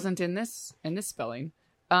 There wasn't in this spelling.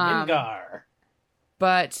 Vingar.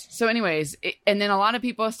 But so, anyways, and then a lot of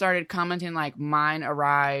people started commenting like, "Mine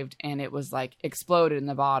arrived and it was like exploded in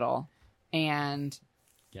the bottle," and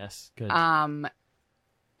Yes. Good.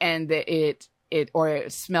 and it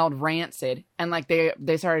smelled rancid, and like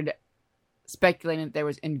they started speculating that there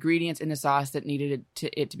was ingredients in the sauce that needed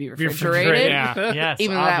it to be refrigerated. Yeah. yes.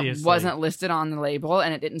 Even though obviously. that wasn't listed on the label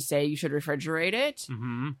and it didn't say you should refrigerate it.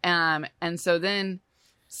 Mm-hmm. And so then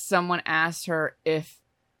someone asked her if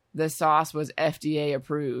the sauce was FDA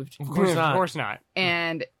approved. Of course not. Of course not.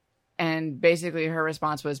 And basically her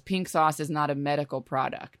response was pink sauce is not a medical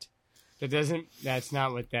product. That's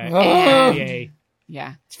not what that. Oh. Yeah.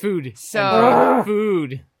 Yeah. It's food. So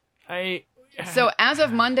Food. so as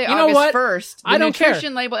of Monday, You know August what? 1st, the I don't care.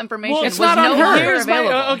 nutrition label information Well, it's was not on no her. longer Here's my-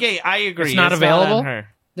 available. okay, I agree. It's not available? on her.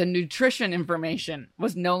 The nutrition information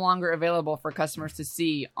was no longer available for customers to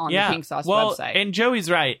see on the Pink Sauce well, website. and Joey's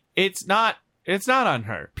right. It's not on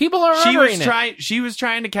her. People are She ordering was She was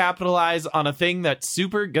trying to capitalize on a thing that's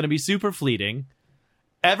going to be super fleeting.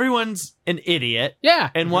 Everyone's an idiot.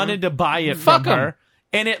 Yeah. And wanted to buy it Fuck from 'em. her,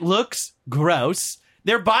 and it looks gross.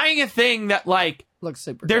 They're buying a thing that like Looks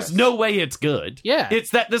super there's gross. no way it's good. Yeah.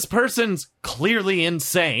 It's that this person's clearly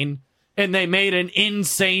insane and they made an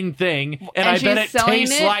insane thing, and And I bet it she's selling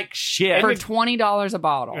tastes it like shit. for $20 a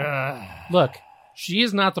bottle. Look, she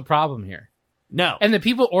is not the problem here. No. And the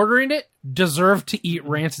people ordering it deserve to eat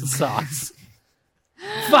rancid sauce.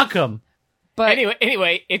 Fuck them. But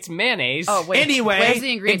Anyway, it's mayonnaise. oh wait, Anyway, where's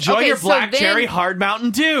the ingredients? enjoy Okay, your so black then- cherry hard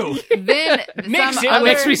Mountain Dew. Then mix some it, other,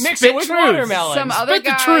 makes me mix spit it with truth. watermelon. some other Spit the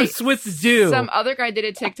guy, truth with the dew. Some other guy did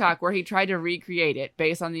a TikTok where he tried to recreate it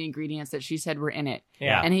based on the ingredients that she said were in it,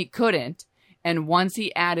 Yeah. and he couldn't. And once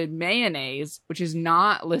he added mayonnaise, which is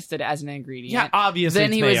not listed as an ingredient, Yeah, obviously then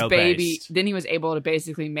it's he was mayo-based. Then he was able to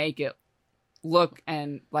basically make it look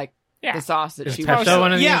and like Yeah. the sauce that Is she pesto was.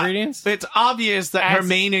 one of the Yeah. ingredients? It's obvious that her As-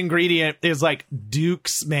 main ingredient is like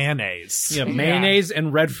Duke's mayonnaise. Yeah, mayonnaise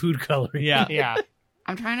and red food coloring. Yeah. Yeah.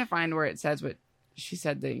 I'm trying to find where it says what she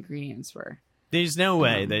said the ingredients were. There's no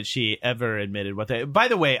way that she ever admitted what they. By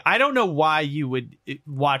the way, I don't know why you would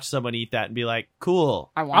watch someone eat that and be like, "Cool,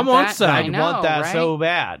 I want on that. side. I I know, want that right? so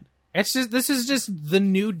bad." It's just this is just the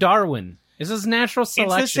new Darwin. This is natural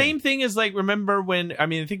selection. It's the same thing as like remember when I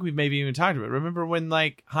think we've maybe even talked about it. Remember when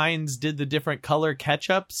like Heinz did the different color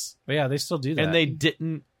ketchups But yeah, they still do that. and they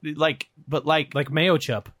didn't like, but like mayo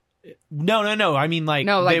chup. no. I mean like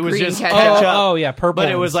No, like it was green just ketchup. ketchup, Oh yeah, purple. but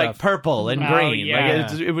it and was like stuff. purple and Oh, green. yeah.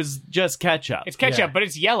 Like it was just ketchup. It's ketchup, Yeah. but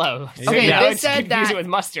it's yellow. So Okay, now this it's said confuse that- it with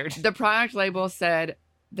mustard. The product label said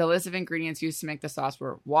the list of ingredients used to make the sauce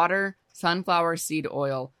were water, sunflower seed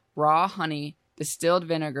oil, raw honey, distilled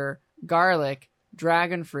vinegar, garlic,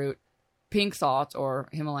 dragon fruit, pink salt or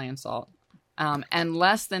Himalayan salt, and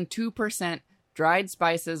less than 2% dried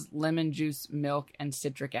spices, lemon juice, milk, and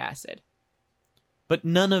citric acid. But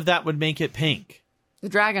none of that would make it pink. The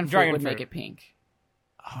dragon fruit Dragon would fruit. make it pink.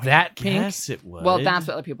 that pink. Yes, it would. Well, that's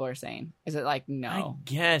what other people are saying. Is it like I no?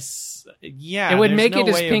 guess. Yeah, It would there's make no it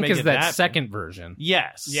as way of pink as making that second version.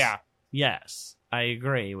 Yes. Yeah. Yes. I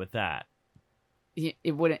agree with that.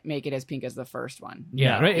 It wouldn't make it as pink as the first one.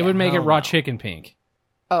 Yeah, No. right? It would make it Hell raw no. chicken pink.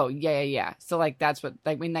 Oh yeah. So like that's what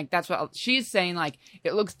that's what she's saying. Like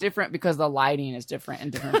it looks different because the lighting is different in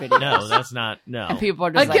different videos. No, that's not. No. and people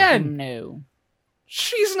are just Again. like no.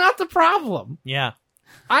 She's not the problem. Yeah.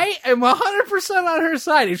 I am 100% on her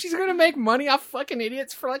side. If she's gonna make money off fucking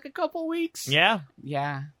idiots for like a couple weeks, Yeah.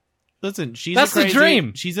 Yeah. Listen, she's That's a the crazy,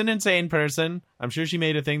 dream. She's an insane person. I'm sure she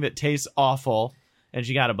made a thing that tastes awful, and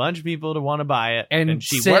she got a bunch of people to want to buy it. And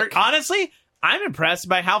she sick. worked. Honestly, I'm impressed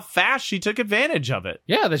by how fast she took advantage of it.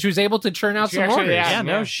 yeah, that she was able to churn out She some actually- orders. yeah. Yeah,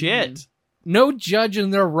 no shit. No judge in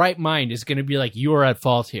their right mind is going to be like, you are at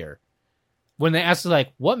fault here. When they ask,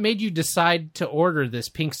 like, what made you decide to order this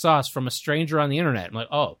pink sauce from a stranger on the internet? I'm like,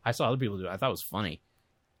 oh, I saw other people do it. I thought it was funny.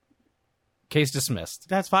 Case dismissed.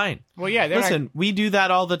 That's fine. Well, yeah. They're Listen, we do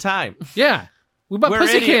that all the time. Yeah. We bought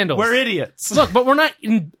pussy candles. We're idiots. Look, but we're not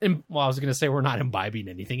well, I was going to say we're not imbibing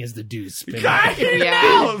anything as the dudes spin. I Yeah.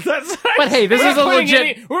 know. That's But hey, this is a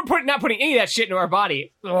legit We're not putting any of that shit into our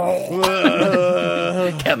body.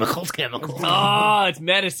 chemicals. Oh, it's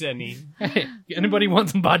medicine. Hey, anybody want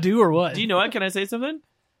some Badu or what? Do you know what? Can I say something?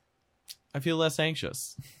 I feel less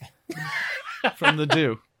anxious from the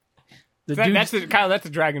dew. the dude, That's the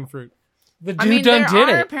dragon fruit. the dude I mean, done there did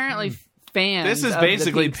are it. apparently fans. This is of the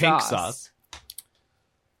basically pink sauce. sauce.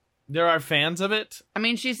 There are fans of it. I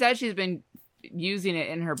mean, she said she's been using it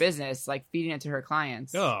in her business, like feeding it to her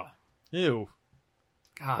clients. Oh, Ew.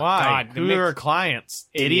 God. Why? God, Who are her clients?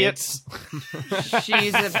 Idiots.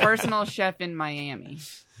 She's a personal chef in Miami.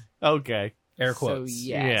 Okay. Air So quotes.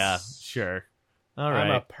 yes. Yeah, sure. All I'm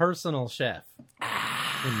a right. personal chef.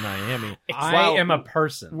 In Miami. I Well, am a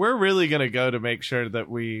person. We're really going to go to make sure that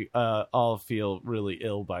we all feel really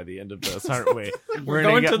ill by the end of this, aren't we? We're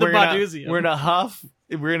going to the Baduzium. We're going to huff.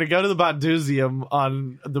 We're going to go to the Baduzium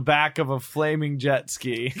on the back of a flaming jet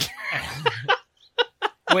ski.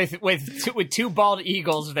 with two bald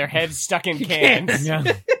eagles with their heads stuck in cans. Yeah.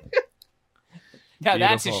 Now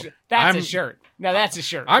that's Beautiful. a I'm- shirt. Now that's a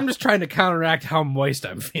shirt. I'm just trying to counteract how moist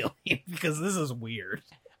I'm feeling because this is weird.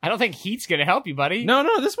 I don't think heat's gonna help you, buddy.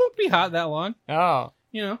 No, this won't be hot that long. Oh,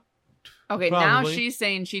 You know, Okay, now Probably. she's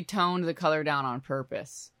saying she toned the color down on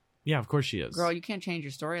purpose. Yeah, of course she is. Girl, you can't change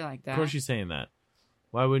your story like that. Of course she's saying that.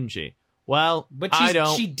 Why wouldn't she? Well, but I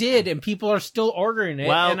don't. she did, and people are still ordering it.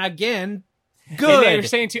 Well- and again, and good. they're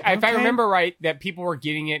saying too. If I Okay. remember right, that people were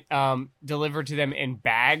getting it delivered to them in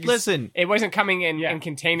bags. Listen, it wasn't coming in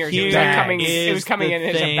containers. It was here like coming. It is was coming the in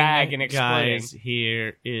as a thing, bag and exploding. Guys,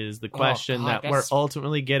 here is the question God, that we're that's-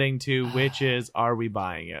 ultimately getting to, which is, are we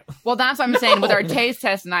buying it? Well, that's what I'm saying. With our taste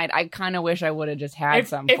test night, I kind of wish I would have just had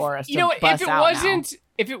some for us to you know, bust if it out wasn't,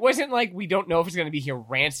 if it wasn't like we don't know if it's going to be here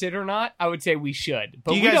rancid or not, I would say we should.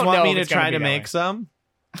 But Do you we guys don't want know me if to it's gonna try be to that make way. some?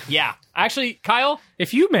 Yeah. Actually, Kyle,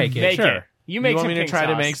 If you make it, make sure. it. You make want some me to pink try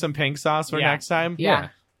to sauce. make some pink sauce for Yeah. next time? Yeah.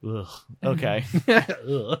 Ugh. Okay.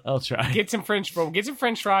 Ugh. I'll try. Get some French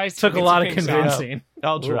fries. Took a get lot some of pink sauce. convincing.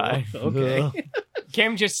 I'll try. Okay. Ugh.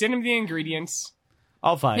 Kim, just send him the ingredients.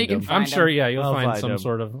 I'll find He can them. find I'm sure, him. yeah, you'll I'll find find some him.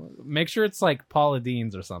 sort of. Make sure it's like Paula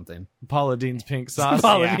Deen's or something. Paula Deen's pink sauce.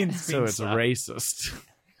 Paula Yeah. Deen's So pink it's sauce. racist.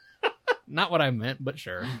 Not what I meant, but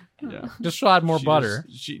sure. Yeah. Just add more She butter.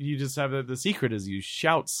 you just have the secret is you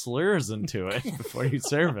shout slurs into it before you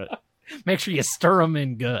serve it. Make sure you stir them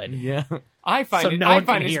in good. Yeah. I find So it. no I one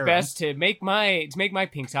find can it's hear best to make my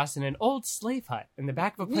pink sauce in an old slave hut in the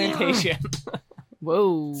back of a plantation.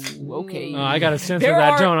 Whoa. Okay. I got to censor There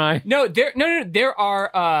that, are- don't I? No, there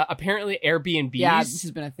are apparently Airbnbs. Yeah, this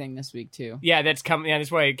has been a thing this week too. Yeah, that's coming. Yeah,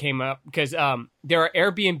 that's why it came up because there are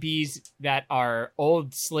Airbnbs that are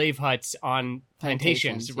old slave huts on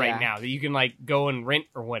plantations Plantations, right yeah. now that you can like go and rent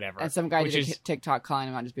or whatever. And some guy which did a is TikTok calling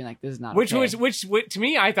him out, just being like, "This is not." which okay. was which to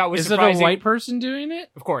me I thought was Is it a surprising. white person doing it?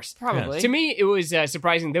 Of course, probably to me it was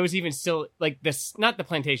surprising. There was even still like this, not the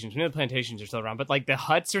plantations. We know the plantations are still around, but like the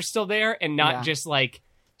huts are still there and not Yeah. just like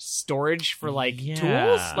storage for like Yeah.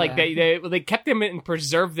 tools. Like Yeah. they kept them and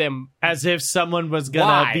preserved them. As if someone was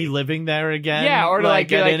gonna Why? be living there again. Yeah, or to like,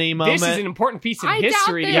 be at like, any moment. this is an important piece of I doubt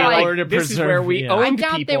history. they to be were, like, or to this is preserve- where we yeah. owned I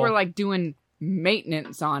doubt people. they were like doing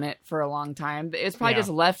maintenance on it for a long time. It's probably Yeah. just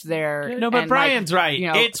left there. No, but and, Brian's like, right. you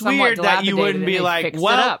know, It's somewhat weird that you dilapidated wouldn't and be they like, fixed it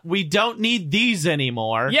well, up. we don't need these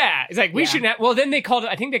anymore. Yeah, it's like we Yeah. shouldn't have. Well, then they called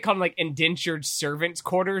it. I think they called them like indentured servants'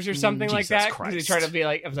 quarters or something like Jesus that. 'Cause Christ. they try to be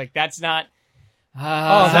like, I was like, that's not.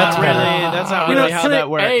 that's really bad. that's not You really know, how can I- that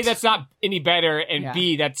works. A, that's not any better, and Yeah.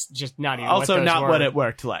 B, that's just not even. also what those not were. what it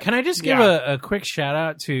worked like. Can I just give Yeah. a quick shout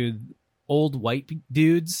out to old white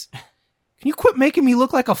dudes? Can you quit making me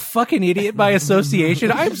look like a fucking idiot by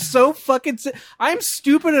association? I'm so fucking. I'm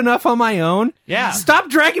stupid enough on my own. Yeah. Stop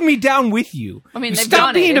dragging me down with you. I mean, they've stop done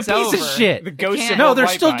it. being It's a piece of over. shit. The ghost can't- of No, old they're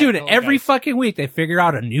white still guy- doing it old every guys. fucking week. They figure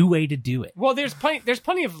out a new way to do it. Well, there's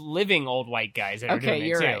plenty of living old white guys that are Okay, doing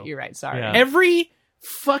you're it right. too. You're right. Sorry. Yeah. Every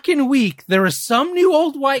fucking week, there is some new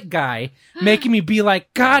old white guy making me be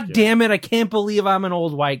like, God damn it, I can't believe I'm an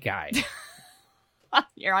old white guy.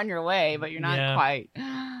 You're on your way, but you're not Yeah. quite.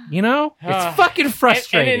 You know? It's fucking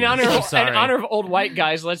frustrating. And in honor, I'm of, sorry. in honor of old white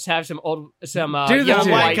guys, let's have some Do the young white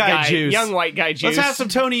white guy guy juice. young white guy juice. Let's have some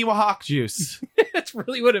Tony Hawk juice. That's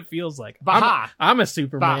really what it feels like. Baja. I'm a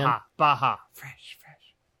Superman. Baja. Fresh.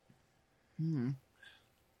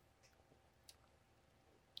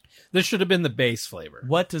 This should have been the base flavor.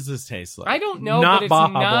 What does this taste like? I don't know, not but it's Baja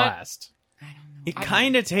not. Blast. I don't know. It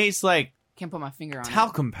kind of tastes like Can't put my finger on it.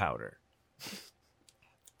 talcum powder.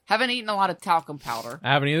 Haven't eaten a lot of talcum powder.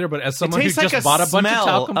 I haven't either, but as someone who tastes like just a bought a bunch of smell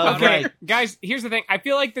talcum of, powder, Okay, like- guys, here's the thing. I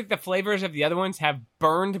feel like that the flavors of the other ones have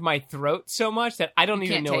burned my throat so much that I don't You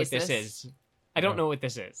even can't know what taste this this? is. I don't know what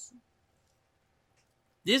this is.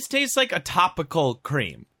 This tastes like a topical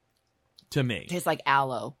cream to me. Tastes like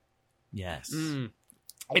aloe. Yes.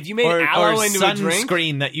 If you made Or aloe into a drink,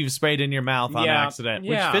 sunscreen that you've sprayed in your mouth on Yeah. accident,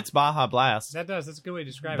 Yeah. which fits Baja Blast. that's a good way to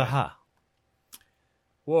describe Baja.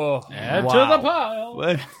 Whoa. add Wow. to the pile.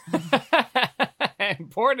 What?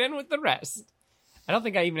 And pour it in with the rest. I don't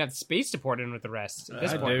think I even have space to pour it in with the rest at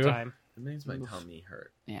this I point in do. time. It makes my tummy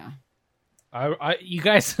hurt. Yeah. You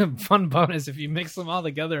guys, fun bonus, if you mix them all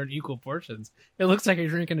together in equal portions, it looks like you're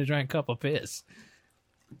drinking a giant cup of piss.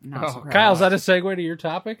 Not Oh, surprised. Kyle, is that a segue to your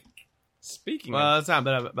topic? Speaking Well, it's not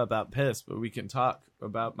about piss, but we can talk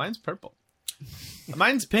about. Mine's purple.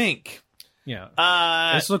 Mine's pink. Yeah.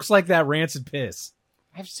 This looks like that rancid piss.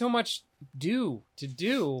 I have so much to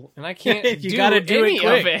do, and I can't You do gotta do it any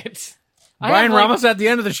quick. of it. I Brian have, like, Ramos at the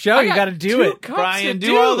end of the show, I you got got to do 2 it. cups Brian, to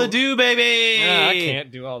do all the do, baby. Yeah, I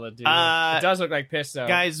can't do all the do. Uh, It does look like piss, though.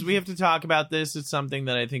 Guys, we have to talk about this. It's something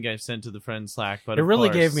that I think I've sent to the friend Slack, but It of really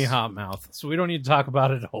course- gave me hot mouth, so we don't need to talk about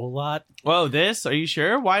it a whole lot. Whoa, this? Are you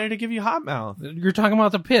sure? Why did it give you hot mouth? You're talking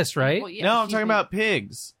about the piss, right? Well, yeah, No, I'm keep talking it- about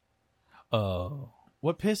pigs. Oh.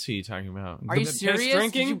 What piss are you talking about? Are you The piss serious?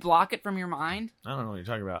 drinking? Did you block it from your mind? I don't know what you're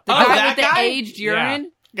talking about. The Oh, guy that with the guy? aged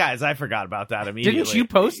urine? Guys, I forgot about that immediately. Didn't you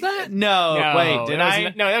post that? No, No, wait, did that was-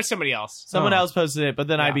 I? No, that was somebody else. Someone Oh. else posted it, but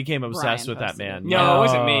then I Yeah. became obsessed Brian with that posted man. it. No, it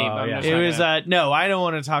wasn't me. Oh, I'm yeah. just It not was gonna- no, I don't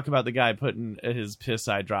want to talk about the guy putting his piss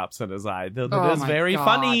eye drops in his eye. That Oh is my very God.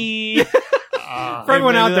 funny. For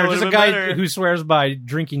everyone Maybe out that there, just a would've guy been better. who swears by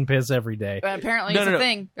drinking piss every day. But apparently No, it's no, a no.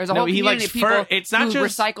 thing. There's a No, whole he community likes of people it's not who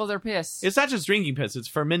just- recycle their piss. It's not just drinking piss; it's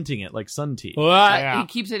fermenting it like sun tea. What? Yeah. He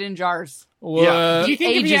keeps it in jars. What? Do you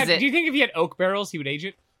think if he ages had? it. Do you think if he had oak barrels, he would age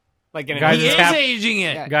it? Like in Guys, He it's is hap- aging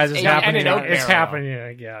it. Yeah. Guys, it's Yeah, and happening. an oat It's barrel. happening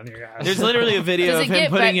again. Guys. There's literally a video Does of it him get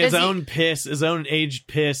putting bad- his does he- own piss, his own aged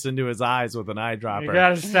piss into his eyes with an eyedropper. You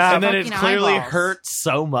gotta stop. and then it Fucking clearly eyeballs. hurts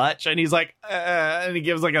so much, and he's like, and he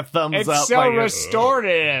gives like a thumbs It's up. so like,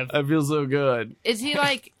 restorative. I feel so good. Is he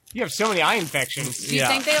like? You have so many eye infections. Do you Yeah.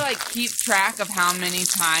 think they like keep track of how many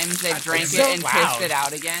times they've drank so it and loud. pissed it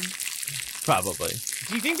out again? Probably.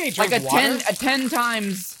 Do you think they Like drink a water? 10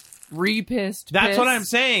 times re-pissed. That's piss? what I'm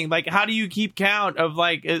saying. Like, how do you keep count of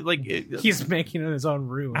He's making it in his own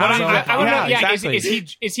room. But I So- don't know. yeah, Yeah, exactly.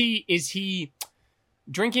 is he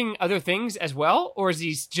drinking other things as well, or is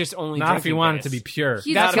he just only Not drinking if you want it this? to be pure.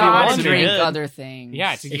 He's Gotta be got to wanting drink good. other things.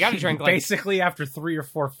 Yeah, you got to drink like Basically, after 3 or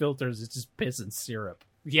 4 filters, it's just piss and syrup.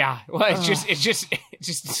 yeah. Well, it's just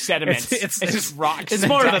sediments. It's- It's just rocks. It's and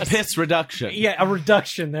more of a dust. piss reduction. Yeah, a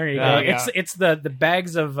reduction. There you go. Yeah. It's the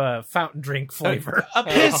bags of fountain drink flavor.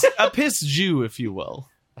 A piss Jew, if you will.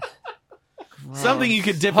 Something you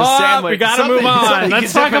could dip a Oh, sandwich. we gotta something- move on. something you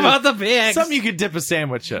Let's could talk dip a- about the pigs. Something you could dip a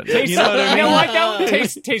sandwich in. Tastes- You know what I mean? You know what though?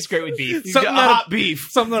 Tastes great with beef. You Something got that'll- hot beef.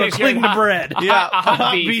 Something that'll Tastes cling good. to bread. Yeah, a hot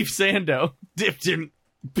hot beef. beef sando dipped in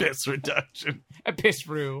piss reduction. A piss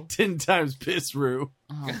brew. 10 times piss roux.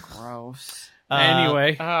 Oh, gross.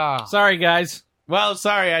 Anyway, Ah. sorry guys, Well,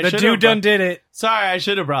 sorry, I the should dude have. done did it. Sorry, I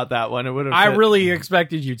should have brought that one. It would have. I really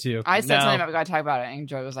expected you to. I said No. something about we got to talk about it, and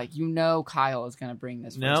Joy was like, Kyle is going to bring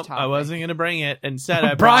this. Nope, first topic. I wasn't going to bring it. Instead,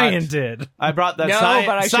 I Brian brought. did. I brought that No,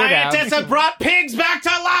 but I should have. scientist that brought pigs back to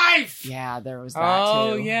life. Yeah, there was that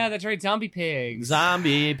Oh too. yeah, that's right. Zombie pigs.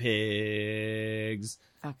 Zombie pigs.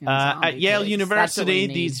 Fucking At zombie Yale pigs. University, That's what we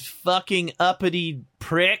need. these fucking uppity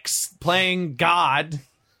pricks playing God.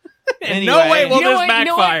 Anyway, no way will You know this what?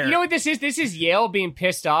 backfire. You know what this is? This is Yale being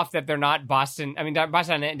pissed off that they're not Boston. I mean,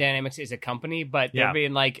 Boston Dynamics is a company, but they're Yeah.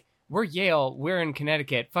 being like, "We're Yale. We're in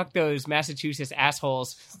Connecticut. Fuck those Massachusetts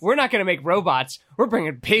assholes. We're not going to make robots. We're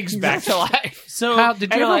bringing pigs back to life." So, Kyle,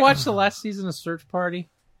 did you and ever like- watch the last season of Search Party?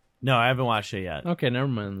 no, I haven't watched it yet. Okay, never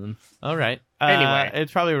mind then. All right. Anyway.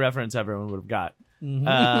 It's probably a reference everyone would have got.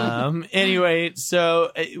 Anyway,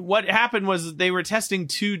 so what happened was they were testing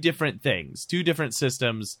two different things, two different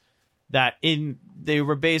systems that they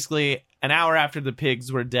were basically an hour after the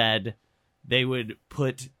pigs were dead, they would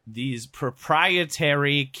put these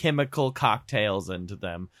proprietary chemical cocktails into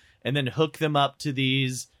them and then hook them up to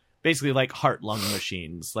these basically like heart-lung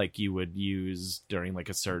machines like you would use during like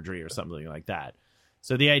a surgery or something like that.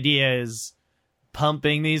 So the idea is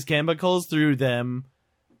pumping these chemicals through them.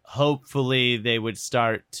 Hopefully they would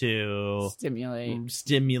start to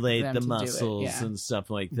stimulate the them to do it, muscles yeah. and stuff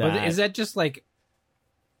like that. But is that just like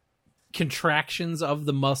contractions of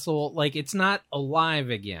the muscle? Like it's not alive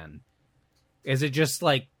again. Is it just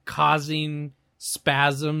like causing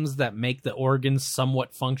spasms that make the organs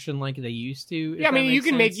somewhat function like they used to? Yeah, I mean, you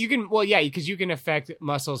can because you can affect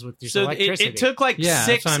muscles with just so electricity. it took like Yeah,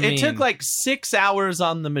 six. that's what I It took mean. like 6 hours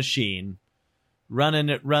on the machine,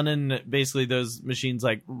 running basically those machines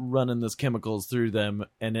like running those chemicals through them,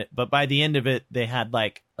 but by the end of it, they had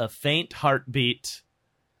like a faint heartbeat,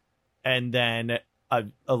 and then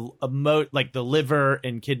like the liver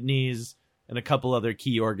and kidneys and a couple other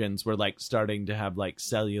key organs were like starting to have like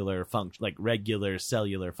cellular function, like regular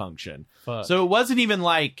cellular function. Fuck. So it wasn't even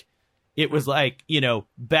like it was like,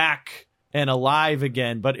 back and alive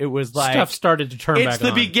again, but it was like stuff started to turn it's back the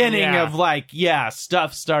on. beginning Yeah. of like,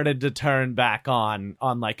 stuff started to turn back on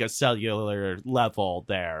like a cellular level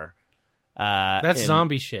there. That's and-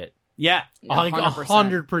 zombie shit. Yeah. Like 100%.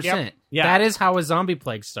 100%. Yep. Yeah. That is how a zombie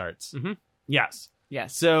plague starts. Yes.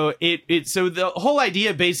 Yes. So so the whole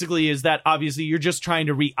idea basically is that obviously you're just trying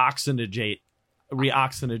to reoxygenate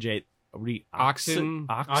Oxygen,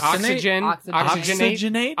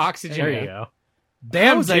 Oxygenate? oxygenate. There you go. How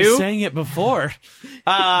Damn, was I dude. saying it before?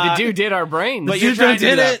 The dude did our brains. But The you're dude trying to did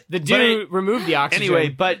do that. it. The But dude removed the oxygen. anyway,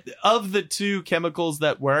 but of the two chemicals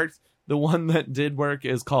that worked, the one that did work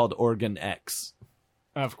is called Organ X.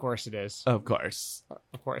 Of course it is. Of course.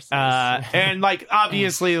 Of course it is. And like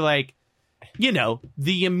obviously like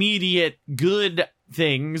the immediate good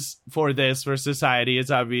things for society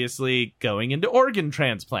is obviously going into organ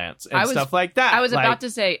transplants and stuff like that. I was about to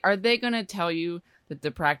say, are they going to tell you that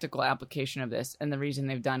the practical application of this and the reason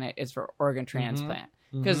they've done it is for organ transplant?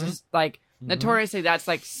 Because notoriously that's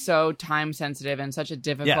like so time sensitive and such a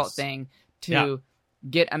difficult Yes. thing to Yeah.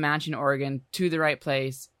 get a matching organ to the right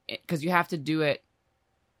place, because you have to do it.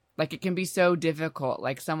 Like it can be so difficult.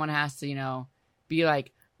 Like someone has to, be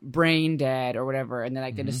like brain dead or whatever, and then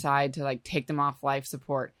like they decide to like take them off life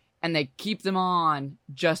support, and they keep them on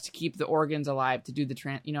just to keep the organs alive to do the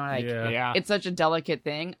yeah. it's such a delicate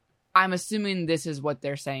thing. I'm assuming this is what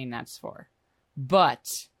they're saying that's for.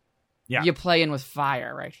 But Yeah. you playing with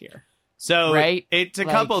fire right here. So Right? it's a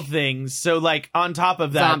Like- couple things. So like on top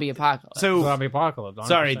of that, Zombie apocalypse. so Zombie apocalypse.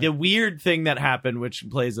 sorry, 100%. the weird thing that happened, which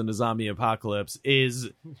plays into zombie apocalypse, is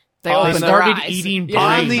they on opened the- their started eyes. eating Yeah.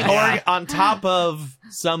 on the Yeah. on top of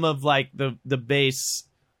some of like the base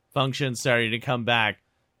functions starting to come back.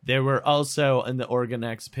 There were also in the Organ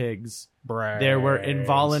X pigs. There were Brains.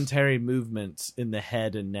 involuntary movements in the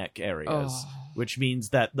head and neck areas, Oh. which means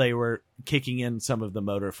that they were kicking in some of the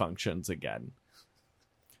motor functions again.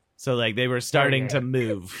 So like they were starting to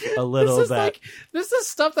move a little This is bit. like this is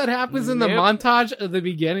stuff that happens in the Yep. montage at the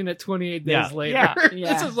beginning at 28 days Yeah. later. Yeah. This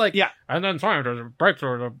Yeah. is like Yeah. and then scientists break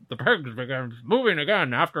through the pigs begin moving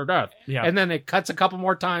again after death. Yeah. And then it cuts a couple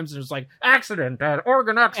more times and it's like accident at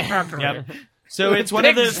Organ X factory. Yep. So it's one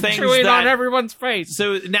of those Pigs things chewing on that everyone's face.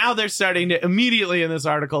 so now they're starting to immediately in this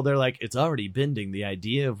article they're like it's already bending the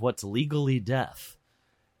idea of what's legally death.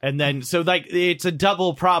 And then so like it's a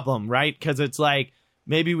double problem, right? Cuz it's like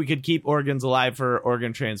maybe we could keep organs alive for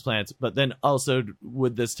organ transplants, but then also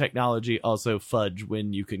would this technology also fudge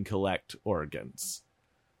when you can collect organs?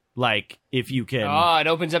 Like if you can Oh, it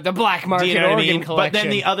opens up the black market do you know what I organ mean? collection. But then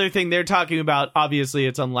the other thing they're talking about, obviously,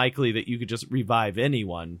 it's unlikely that you could just revive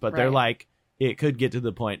anyone. But they're Right. like, it could get to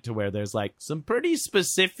the point to where there's like some pretty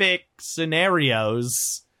specific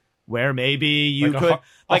scenarios where maybe you like could, a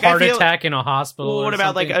like, heart I feel, attack in a hospital. Well, what or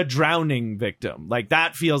about like something. a drowning victim? Like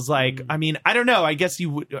that feels like, I mean, I don't know. I guess you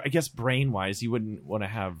would. I guess brain wise, you wouldn't want to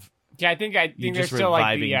have yeah, I think you there's just still like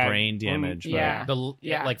reviving the brain damage. but- yeah.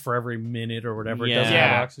 yeah, like for every minute or whatever it Yeah. doesn't Yeah.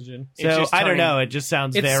 have oxygen. It's So just I don't turning- know. It just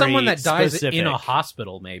sounds It's very someone that dies specific. in a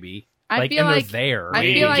hospital, maybe. I like, feel and like they're there. I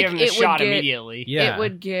You feel can like give them the it would shot get- immediately. Yeah. it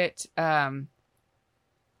would get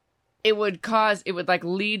it would like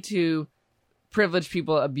lead to privileged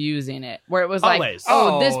people abusing it, where it was like, Always.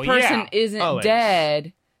 oh, this Oh, person yeah. isn't Always.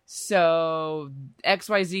 dead, so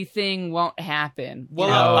XYZ thing won't happen. You Well,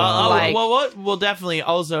 know? Like, well, what will definitely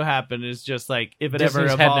also happen is just like if it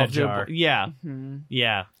Disney's ever head in a evolved, to a jar. po- yeah, mhm.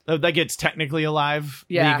 yeah, that gets technically alive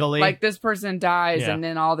Yeah, legally. like this person dies, Yeah. and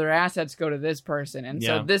then all their assets go to this person, and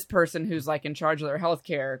Yeah. so this person who's like in charge of their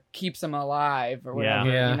healthcare keeps them alive or Yeah.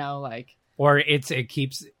 whatever. Yeah. You know, like Or it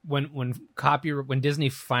keeps when Disney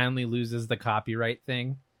finally loses the copyright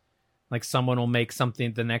thing, like someone will make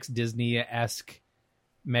something the next Disney-esque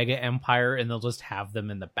mega empire and they'll just have them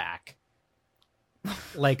in the back.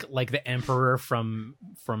 like the Emperor from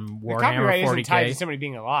The Warhammer copyright isn't tied to 40K. somebody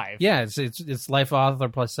being alive. Yeah, it's life author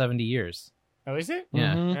plus 70 years. Oh, is it?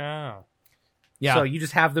 Yeah. Mhm. Oh. yeah, So you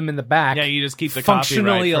just have them in the back. yeah, you just keep the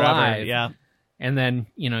functionally copyright forever. alive. Yeah, And then,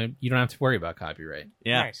 you don't have to worry about copyright.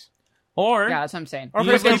 yeah. Nice. Or yeah, that's what I'm saying. Or You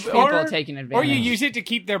Privileged just people or- taking advantage. Or you use it to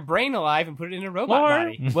keep their brain alive and put it in a robot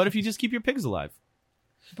body. what if you just keep your pigs alive?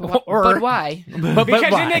 but, or- but why? But Because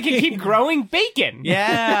then why? they can keep growing bacon.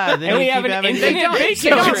 Yeah, then And we you have keep an having- infinite They don't, bacon they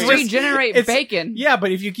don't tree. regenerate It's- bacon. Yeah,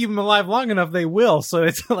 but if you keep them alive long enough, they will. So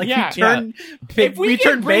it's like Yeah. you turn If we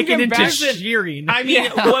can turn bring bacon them into back to- shearing. I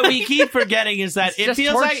mean, what we keep forgetting is that It's it just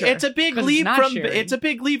feels like torture, it's a big 'cause it's leap not from sharing. it's a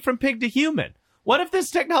big leap from pig to human. What if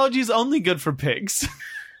this technology is only good for pigs?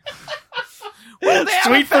 What if they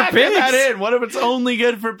Sweet haven't for factored pigs. that in? What if it's only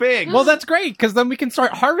good for pigs? Well, that's great because then we can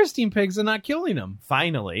start harvesting pigs and not killing them.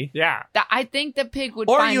 finally. Yeah. I think the pig would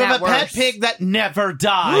Or find you have that a pet worse. pig that never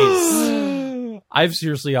dies. I've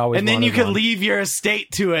seriously always And then you wanted could one. leave your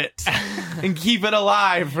estate to it and keep it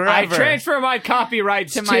alive forever. I transfer my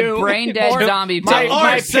copyrights To my brain-dead or- zombie my, pig.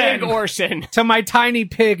 my Orson. pig Orson. to my tiny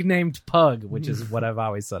pig named Pug, which is what I've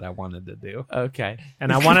always said I wanted to do. Okay.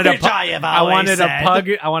 And I wanted a Which pug. I have I always wanted said. a pug.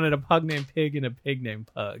 I wanted a pug named Pig and a pig named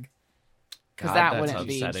Pug. Because God, that that's wouldn't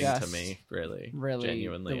be upsetting just to me, really. really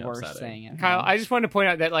Genuinely the worst upsetting. thing. Kyle, I just wanted to point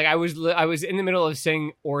out that like I was in the middle of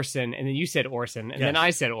saying Orson, and then you said Orson, and then Yes. I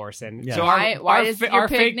said Orson. Yes. So Why- our, why our, is fi- your our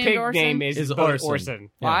pig fake named pig Orson? name is Is Orson. Orson.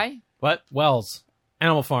 Why? What? Wells,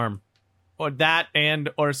 Animal Farm. Or that and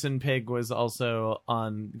Orson Pig was also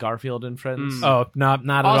on Garfield and Friends. Mm. Oh, not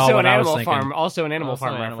at all. Also What an I was Animal thinking. Farm. Also an Animal Also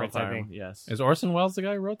Farm Animal reference. I Farm, think. Yes. Is Orson Welles the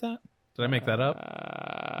guy who wrote that? Did I make that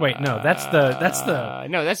up? Wait, no, that's the.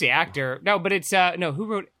 No, that's the actor. No, but it's no. Who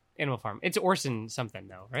wrote Animal Farm? It's Orson something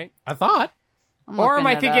though, right? I thought. I'm Or am looking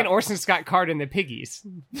I it thinking up. Orson Scott Card and the Piggies?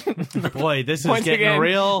 Boy, this is Once getting again,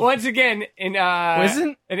 real. Once again, in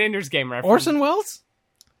Isn't an Ender's Game reference. Orson Welles?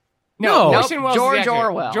 No, No. Orson Welles. is the George actor.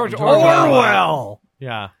 Orwell. George George Orwell. Orwell.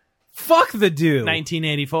 Yeah. Fuck the dude.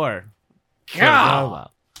 1984. God.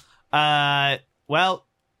 Well,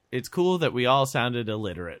 it's cool that we all sounded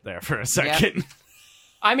illiterate there for a second.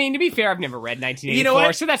 I mean, to be fair, I've never read 1984, You know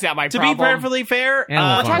what? so that's not my To problem. be perfectly fair,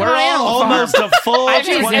 Animal Farm. we're Talk about all Animal Farm. almost a full. I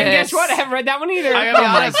haven't, 20 and guess what? I haven't read that one either. I gotta be Oh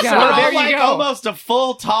my honest, God. we're There all you like go. almost a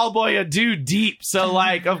full tall boy a dude deep. So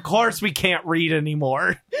like, of course we can't read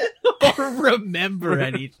anymore. Or remember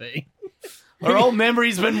anything. Our old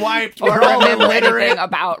memory's been wiped. Or We're all remember anything illiterate.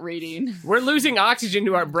 about reading. We're losing oxygen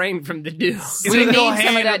to our brain from the dew. We need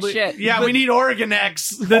some of that shit. Yeah, we need Oregon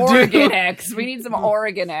X. Oregon X. We need some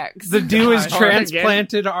Oregon X. The dew has God.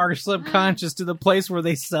 transplanted our subconscious to the place where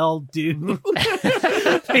they sell dew.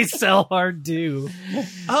 They sell our dew.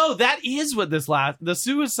 Oh, that is what this the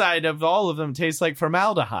suicide of all of them tastes like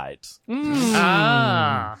formaldehyde.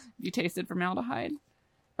 Ah. You tasted formaldehyde?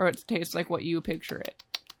 Or it tastes like what you picture it?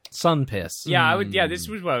 Sun piss. Yeah, I would. Yeah, this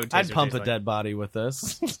was what I would I'd taste pump a like. dead body with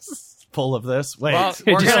this. Full of this. Wait. Well, It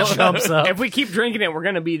we're just gonna, jumps up. if we keep drinking it, we're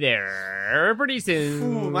gonna be there pretty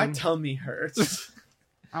soon. Ooh, my tummy hurts.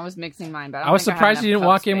 I was mixing mine, but I, I don't was think surprised have you didn't enough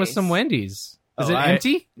walk cup in with space. some Wendy's. Is Oh, it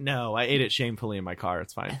empty? No, I ate it shamefully in my car.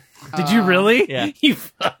 It's fine. Did you really? Yeah. You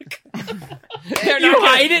fuck. They're You not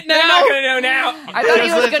hide it They're now? not gonna know now. I thought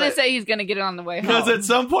he was Because going to it's- say he's going to get it on the way Because home. at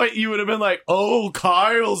some point you would have been like, "Oh,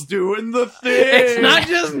 Kyle's doing the thing." It's not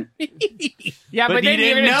just me. Yeah, but, But then you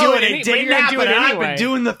you're didn't gonna know do it. it. It But didn't you're gonna do happen. it and I've anyway. been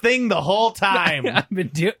doing the thing the whole time. I've been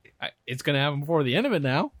doing. It's going to happen before the end of it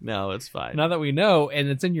now. No, it's fine. Now that we know, and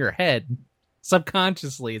it's in your head,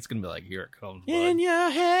 subconsciously, it's going to be like, here it comes. Bud. In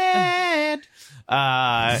your head.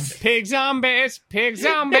 Pig zombies, pig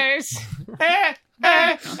zombies. Jesus.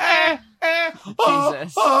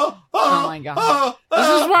 Oh my God.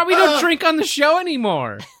 This is why we don't drink on the show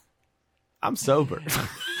anymore. I'm sober.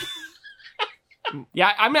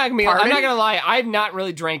 Yeah, I'm not gonna Pardon? lie. I've not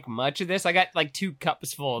really drank much of this. I got like 2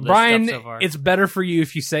 cups full of this Brian, stuff so far. it's better for you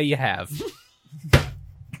if you say you have.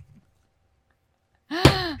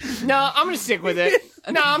 No, I'm gonna stick with it.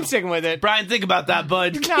 No, I'm sticking with it. Brian, think about that,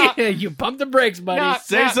 bud. No, You pump the brakes, buddy. no,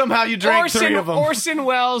 Say no. somehow you drank 3 of them. Orson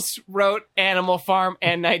Welles wrote Animal Farm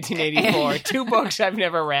and 1984. 2 books I've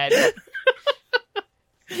never read.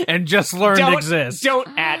 And just learned Don't exist. Don't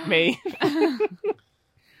at me.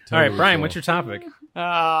 All right, Brian, what's your topic?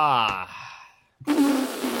 Ah,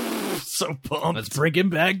 so pumped? Let's bring him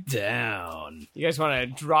back down. you guys want to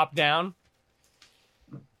drop down?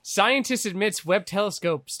 Scientist admits Webb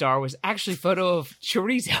telescope star was actually photo of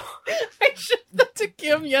chorizo. I showed that to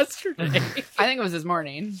Kim yesterday. I think it was this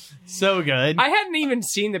morning. So good. I hadn't even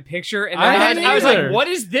seen the picture, and I then hadn't I was like, either. "What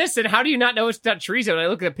is this?" And how do you not know it's not chorizo? And I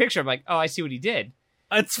look at the picture, I'm like, "Oh, I see what he did.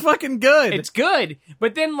 It's fucking good. It's good."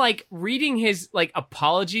 But then, like, reading his like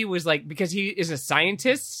apology was like because he is a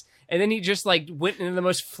scientist, and then he just like went into the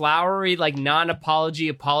most flowery like non-apology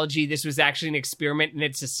apology. This was actually an experiment, and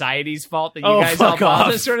it's society's fault that you Oh, guys all fuck bought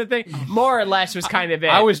off. this sort of thing. More or less was kind of it.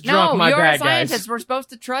 I was drunk, No, my you're bad, a scientist. guys. We're supposed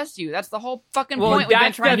to trust you. That's the whole fucking Well, point we've been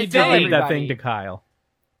that's trying the to tell thing. Read everybody. that thing to Kyle.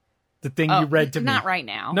 The thing Oh, you read to me. Not right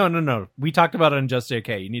now. No. We talked about it on Just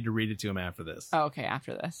Okay. You need to read it to him after this. Oh, okay,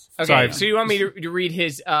 after this. Okay, Sorry. so you want me to read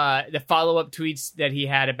his the follow up tweets that he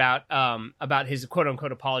had about his quote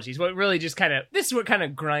unquote apologies? What really just kind of this is what kind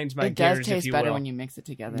of grinds my It does gears, if taste you better will. when you mix it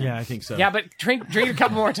together. Yeah, I think so. Yeah, but drink a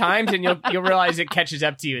couple more times and you'll realize it catches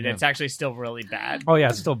up to you that it's actually still really bad. Oh, yeah,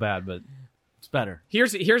 it's still bad, but it's better.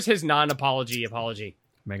 Here's his non-apology apology.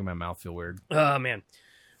 making my mouth feel weird. Oh man.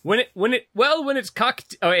 When it's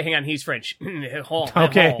cocked. Oh wait, hang on, he's French.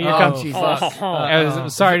 Okay, here comes-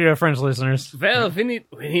 Jesus. Sorry to our French listeners. Well, when it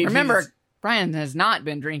Remember, Brian has not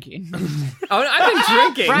been drinking. oh, I've been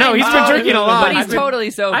drinking. Brian- No, he's been drinking a lot. But he's I've been- totally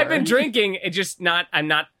sober. I've been drinking. It just not. I'm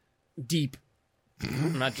not deep.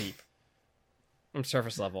 I'm not deep. I'm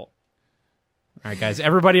surface level. All right, guys,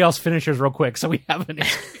 everybody else finish yours real quick so we have an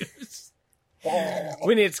excuse.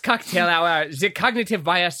 When it's cocktail hour, the cognitive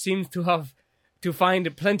bias seems to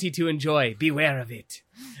find plenty to enjoy. Beware of it.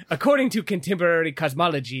 According to contemporary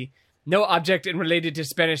cosmology, no object related to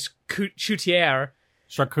Spanish choutier,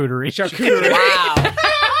 Charcuterie. charcuterie, Wow.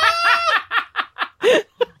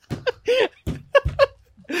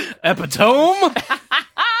 Epitome?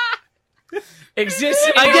 exists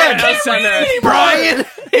Again, else on Earth. Brian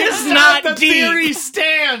is not the deep. theory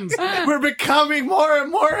stands. We're becoming more and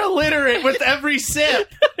more illiterate with every sip.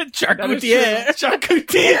 Charcutier.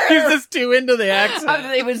 Charcutier. He's just too into the accent.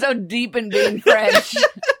 It was so deep in being French.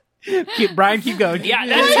 Brian, keep going. Yeah,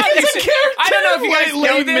 that's how you say. I don't know if you guys know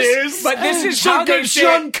Les this, Mis. but this is how they say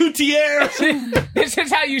Jean Coutier. This is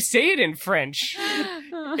how you say it in French.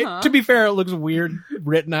 To be fair, it looks weird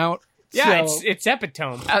written out. Yeah, so- it's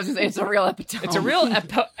epitome. I was gonna say it's a real epitome. It's a real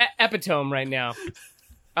epitome right now.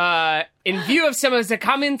 In view of some of the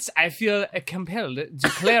comments, I feel compelled to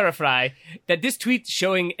clarify that this tweet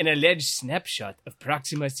showing an alleged snapshot of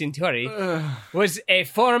Proxima Centauri was a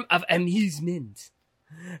form of amusement.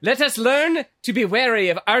 Let us learn to be wary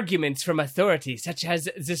of arguments from authority, such as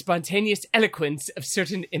the spontaneous eloquence of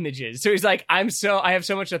certain images. So he's like, I have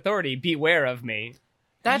so much authority, beware of me.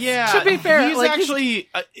 That's To be fair, he's like, actually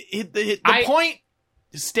the point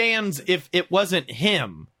stands if it wasn't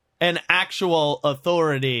him, an actual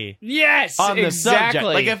authority. Yes, On the exactly. subject,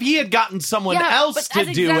 like if he had gotten someone Yeah, else but to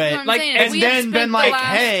that's do exactly it, what I'm like, saying. and We have then spent been the like,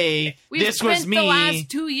 last- "Hey, we've this was spent me." the last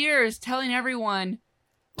 2 years telling everyone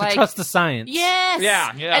To like, trust the science. yes,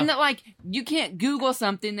 Yeah. and that like you can't Google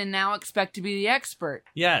something and now expect to be the expert.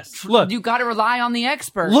 Yes, Look, You got to rely on the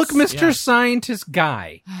experts. look, Mr. Yeah. Scientist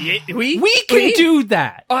Guy. we We can do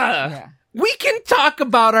that. Yeah. We can talk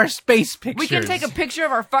about our space pictures. We can take a picture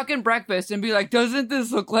of our fucking breakfast and be like, "Doesn't this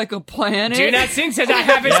look like a planet?" Do not think that I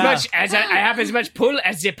have as Yeah. much as I have as much pull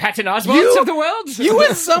as the Patton Oswalts of the world. You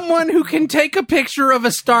as someone who can take a picture of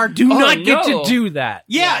a star do not get no. to do that.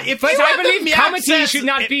 yeah. If But you I had believe the comedy access- should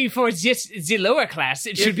not be for just the lower class.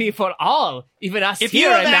 It should be for all, even us If you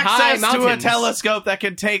here have in the high access to a mountains. telescope that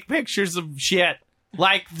can take pictures of shit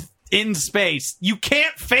like in space, you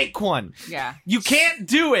can't fake one. Yeah. You can't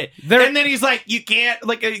do it. There- And then he's like, you can't,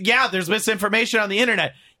 like, yeah, there's misinformation on the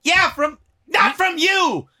internet. Yeah, not from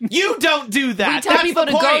you. You don't do that. We tell That's people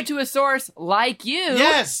the to go point. to a source like you,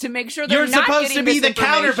 Yes. to make sure they're You're not supposed to getting be the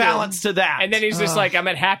misinformation. counterbalance to that. And then he's just like, I'm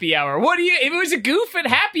at happy hour. What do you? If it was a goof at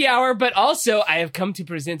happy hour, but also I have come to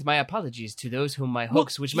present my apologies to those whom my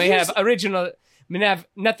hoax, which may have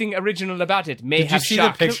nothing original about it, may Did you have see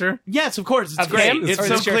shocked. the picture? yes, of course. It's Of great. him? It's Or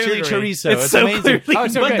so the clearly charcuterie? chorizo. It's It's so amazing. clearly- Oh,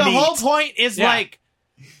 it's so But good. the Neat. whole point is Yeah.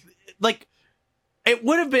 like it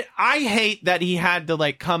would have been. I hate that he had to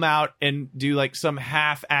like come out and do like some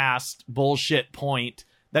half-assed bullshit point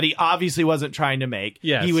that he obviously wasn't trying to make.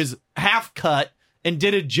 Yes. He was half cut and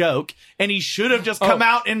did a joke, and he should have just come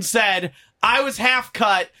out and said, "I was half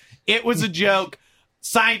cut. It was a joke.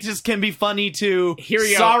 Scientists can be funny too. Here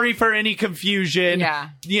you go. Sorry for any confusion. Yeah.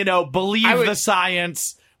 You know, believe I would- the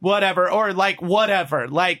science." Whatever, or like whatever,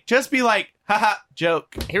 like just be like, haha,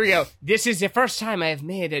 joke. Here we go. This is the first time I have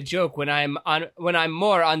made a joke when I'm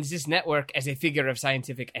more on this network as a figure of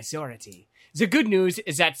scientific authority. The good news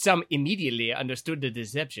is that some immediately understood the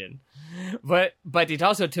deception, but it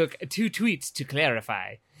also took 2 tweets to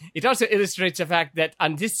clarify. It also illustrates the fact that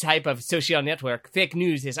on this type of social network, fake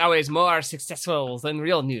news is always more successful than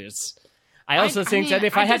real news. I also think that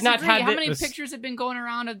if I had not disagree. had how many this- pictures have been going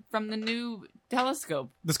around from the new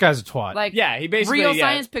telescope? This guy's a twat. Like, Yeah, he basically- real yeah.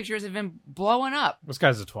 science pictures have been blowing up. This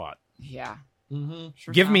guy's a twat. Yeah,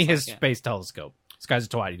 sure Give me sounds his like it. space telescope. This guy's a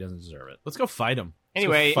twat. He doesn't deserve it. Let's go fight him.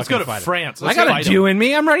 Anyway, Let's go to fight him. France. I Let's got fight a him. do in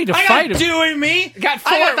me. I'm ready to I fight got him. do in me. Got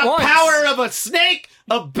four I got at the once. power of a snake,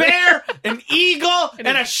 a bear, an eagle,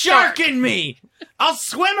 and a shark in me. I'll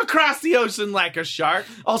swim across the ocean like a shark.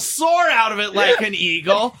 I'll soar out of it like an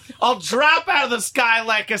eagle. I'll drop out of the sky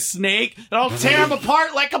like a snake, and I'll tear them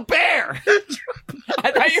apart like a bear.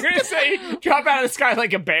 I thought you were going to say drop out of the sky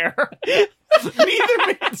like a bear. Neither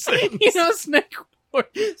makes sense. You know,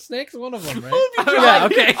 Snake's one of them, right? Oh, yeah,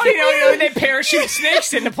 okay. You know, they parachute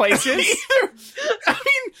snakes into places. I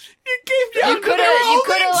mean, you came down You to could there were have, you only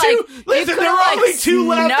could have, two. like, you Listen, could there were have, only like, 2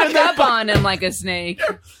 left, snuck and then up on him like a snake.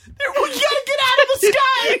 we gotta get out of the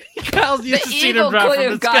sky. Kyle's used The to seeing him eagle drop could from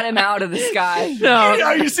have the got sky. him out of the sky. No,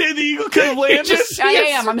 Are you saying the eagle could have landed? I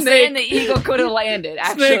am. I'm saying the eagle could have landed.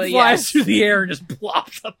 Actually, Snake flies yes. through the air and just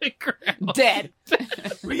plops on the ground. Dead.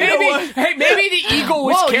 Maybe the eagle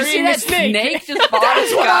was Whoa, you see carrying the that snake. snake just fall out of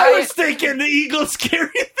That's the what I sky? was thinking. The eagle's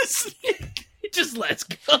carrying the snake. It just lets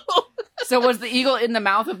go. So was the eagle in the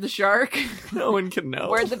mouth of the shark? No one can know.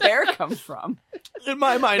 Where'd the bear come from? In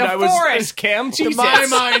my mind, The I was. forest, Kim. In Jesus. my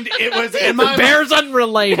mind, it was. In The my bear's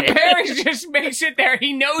unrelated. The bear just makes it there.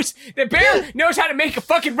 He knows. The bear knows how to make a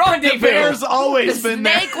fucking rendezvous. the bear's The always been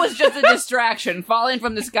there. snake was just a distraction, falling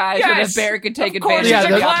from the sky so Yes. the bear could take Of course, advantage Yeah, it's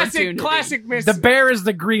of a the classic, opportunity. classic miss. The bear is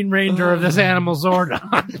the Green Ranger of this animal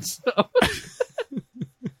Zordon. So.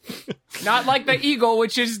 Not like the eagle,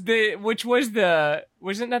 wasn't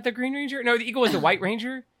that the Green Ranger? No, the eagle was the White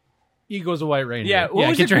Ranger. Eagle's a white ranger. Yeah, what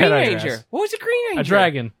was get the your Green head out of your Ranger? ass. What was the Green Ranger? A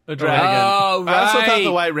dragon. A dragon. Oh, I also thought right.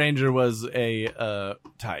 the White Ranger was a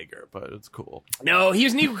tiger, but it's cool. No, he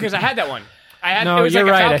was an eagle because I had that one. It No, was you're like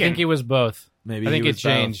a right. I falcon. think he was both. Maybe I think he it was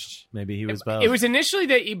changed. Both. Maybe he was both. It was initially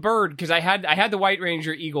the bird because I had the White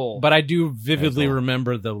Ranger eagle. But I do vividly That's all.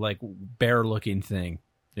 remember the like bear-looking thing.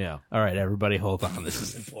 yeah. All right, everybody, hold on. This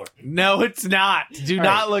is important. No, it's not. Do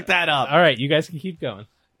not look that up. All right, you guys can keep going.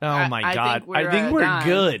 Oh my I god! think I think we're done.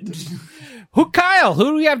 good. Kyle, who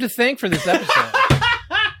do we have to thank for this episode?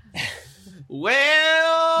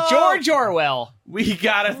 Well, George Orwell, we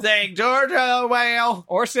gotta thank George Orwell,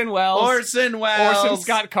 Orson Welles, Orson Welles, Orson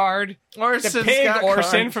Scott Card, Orson the pig Scott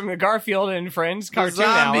Orson Card, from the Garfield and Friends the cartoon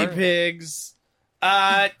zombie hour. pigs.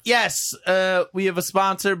 Yes, we have a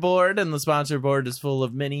sponsor board, and the sponsor board is full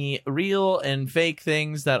of many real and fake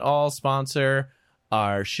things that all sponsor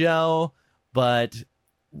our show, but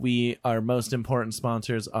our most important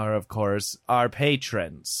sponsors are, of course, our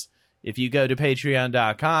patrons. If you go to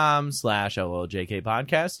patreon.com/LOLJK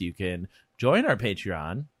podcast, you can join our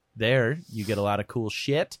Patreon. There, you get a lot of cool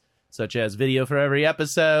shit, such as video for every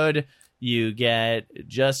episode. You get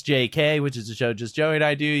Just JK, which is a show just Joey and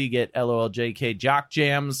I do. You get LOLJK Jock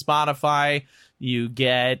Jams, Spotify. You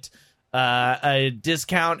get a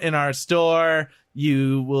discount in our store.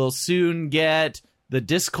 You will soon get the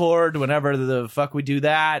Discord whenever the fuck we do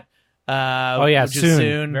that. Which is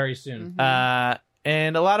soon. Very soon.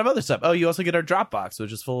 And a lot of other stuff. Oh, you also get our Dropbox,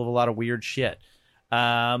 which is full of a lot of weird shit.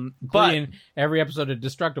 But Including every episode of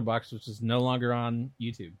Destructobox, which is no longer on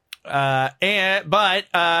YouTube.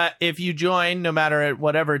 If you join, no matter at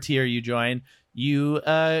whatever tier you join, you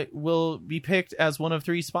will be picked as one of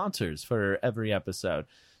 3 sponsors for every episode.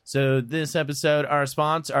 So this episode, our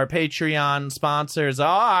Patreon sponsors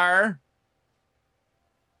are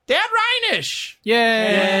Dan Reinish,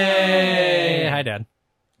 Yay! Hi, Dad.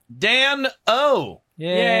 Dan O,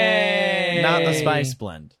 Yay! not the Spice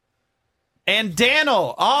Blend, and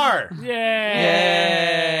Daniel R.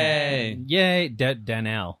 Yay! Yay!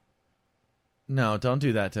 Danelle. No, don't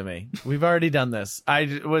do that to me. We've already done this.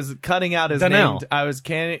 I was cutting out his Donnell. name. I was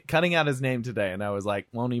cutting out his name today, and I was like,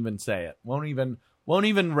 won't even say it. Won't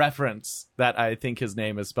even reference that I think his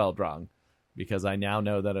name is spelled wrong, because I now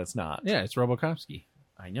know that it's not. Yeah, it's Robokovsky.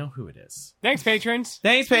 I know who it is. Thanks, patrons.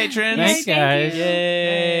 Thanks, patrons. Thanks, guys.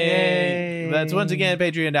 Yay. That's once again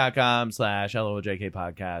patreon.com/LOLJK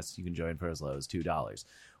podcast. You can join for as low as $2.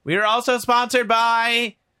 We are also sponsored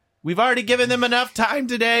by, we've already given them enough time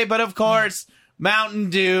today, but of course,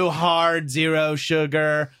 Mountain Dew Hard Zero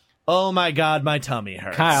Sugar. Oh my God, my tummy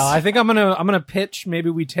hurts. Kyle, I think I'm gonna pitch.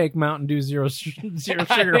 Maybe we take Mountain Dew Zero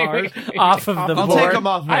Sugar Hard off of the I'll board. take them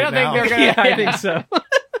off right I don't now. think they're gonna. Yeah, I think so.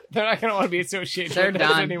 They're not gonna want to be associated They're with us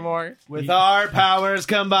done. anymore. With our powers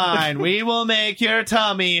combined, we will make your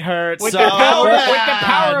tummy hurt With so the power, bad. with the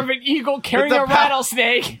power of an eagle carrying the a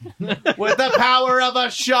rattlesnake. With the power of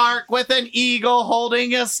a shark with an eagle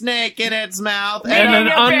holding a snake in its mouth. And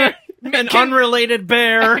Yeah, an unrelated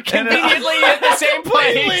bear. Conveniently at the same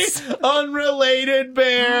place. Completely unrelated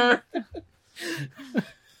bear.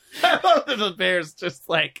 I love that the bear's just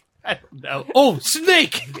like, I don't know. Oh,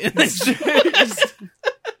 snake!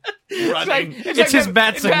 Running. It's his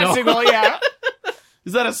bat signal. Yeah.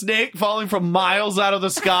 Is that a snake falling from miles out of the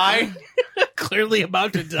sky? Clearly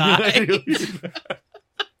about to die.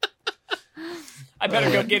 I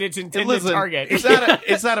better go get its intended Listen, target.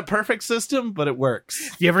 it's not a perfect system, but it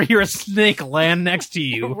works. You ever hear a snake land next to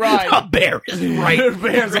you? Right. A bear is right. The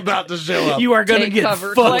bear's about to show up. You are going to Take get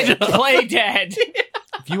cover. fucked up. Play dead.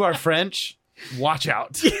 If you are French, watch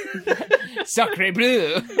out. Sacre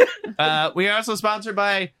bleu. We are also sponsored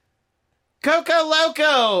by Coco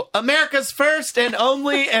Loco, America's first and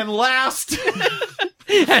only and last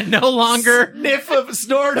And no longer. sniff of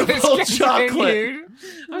snortable chocolate.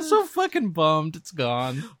 I'm so fucking bummed. It's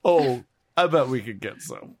gone. Oh, I bet we could get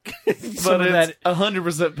some. Some But of it's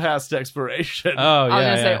 100% past expiration. Oh, I was yeah.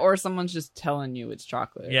 gonna say, yeah. or someone's just telling you it's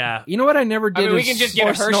chocolate. Yeah. You know what I never I did? mean, we is can just get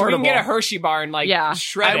a for Hershey. We can get a Snortable. Hershey bar and Yeah.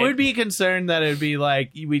 shred I it. would be concerned that it'd be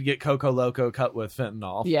like we'd get Coco Loco cut with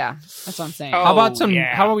fentanyl. Yeah, that's what I'm saying. Oh, How about some?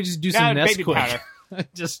 yeah. How about we just do some Now, baby Nesquik? powder.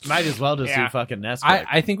 Just Might as well just Yeah. do fucking Nesquik.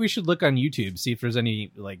 I think we should look on YouTube, see if there's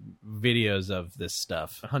any like videos of this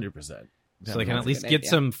stuff, 100%. so I can That's at a least good get idea.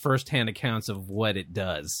 some firsthand accounts of what it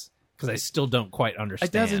does, because I still don't quite understand.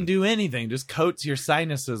 It doesn't do anything. Just coats your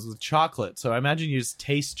sinuses with chocolate. So I imagine you just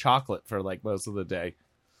taste chocolate for like most of the day.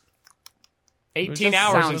 18 It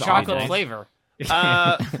hours of sounds chocolate awful. flavor.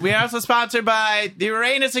 We are also sponsored by the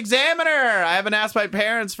Uranus Examiner. I haven't asked my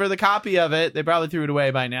parents for the copy of it. They probably threw it away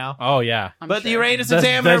by now. Oh yeah, I'm But the sure. Uranus The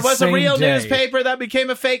Examiner was a same real day. newspaper that became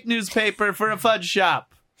a fake newspaper for a fudge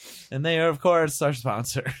shop. And they are, of course, our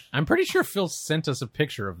sponsor. I'm pretty sure Phil sent us a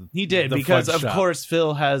picture of. He did, the because fudge of shop. course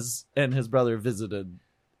Phil and his brother visited.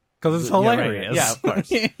 Because it's Yeah, right. hilarious. Yeah, of course.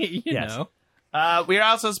 you Yes. know. We are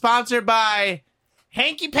also sponsored by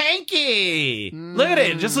Hanky Panky. Look at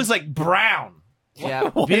it. It just looks like brown. Yeah.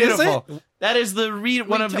 What is Beautiful. it? That is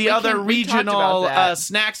one of the we other we talked regional about that.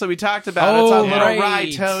 snacks that we talked about. Oh, it's on little rye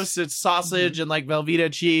right. toast. It's sausage and like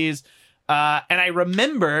Velveeta cheese. And I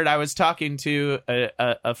remembered I was talking to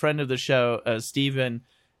a friend of the show, Steven,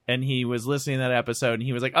 and he was listening to that episode, and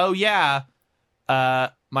he was like, oh, yeah,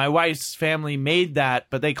 my wife's family made that,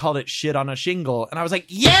 but they called it shit on a shingle. And I was like,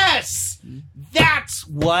 yes, that's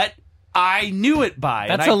what I knew it by.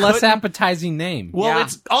 That's and a less couldn't- appetizing name. Well, Yeah.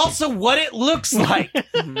 it's also what it looks like.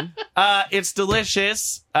 It's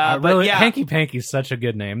delicious. But really, yeah, Hanky Panky's such a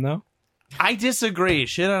good name, though. I disagree.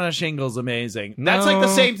 Shit on a shingle's amazing. That's like the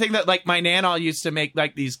No. same thing that like my nana used to make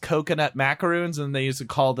like these coconut macaroons, and they used to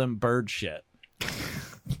call them bird shit.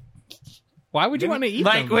 Why would you want to eat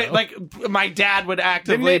Like, them? though? like my dad would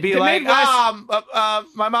actively be the like,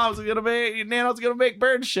 Midwest- my mom's gonna make, nana's gonna make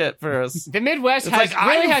bird shit for us. The Midwest It's has like,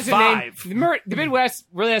 really I'm has a name. five. The Midwest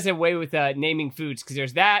really has a way with naming foods because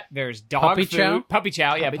there's that. There's dog Puppy food, chow? puppy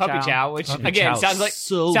chow, Puppy puppy chow. chow, which Puppy again chow's sounds like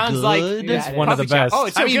so like good. It's one of the puppy chow. best. Oh,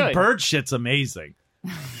 it's so I mean, good. bird shit's amazing.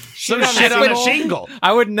 Shit Some shit on a shingle. shingle.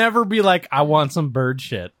 I would never be like, I want some bird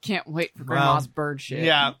shit. Can't wait for Grandma's bird shit.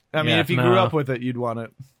 Yeah, I mean, Yeah, if you no. grew up with it, you'd want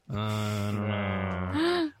it. I don't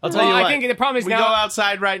know. I'll tell Well, you what. I think the problem is we now. go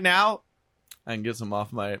outside right now. I can get some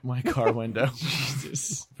off my car window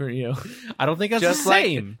for you. I don't think that's Just the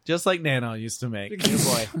same. Just like Nano used to make. Good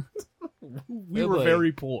boy. We Oh, were boy.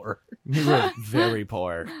 very poor. We were very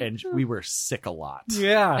poor, and we were sick a lot.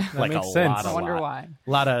 Yeah, that Like makes a sense. lot I of- wonder lot. why.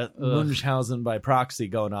 A lot of Munchausen by proxy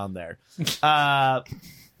going on there.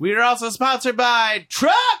 We are also sponsored by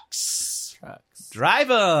Trucks.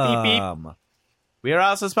 Drive 'em. Beep, beep. We are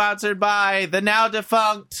also sponsored by the now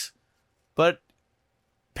defunct, but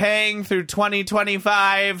paying through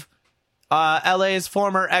 2025, LA's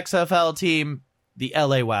former XFL team, the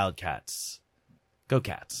LA Wildcats. Go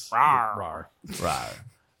Cats. Rawr. Rawr.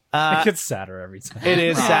 It gets sadder every time. It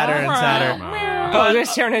is sadder and sadder. Oh,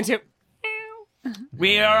 this turned into.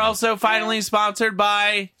 We are also finally sponsored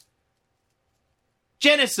by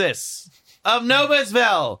Genesis of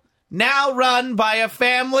Noblesville, now run by a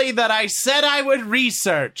family that I said I would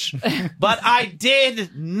research, but I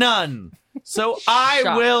did none. So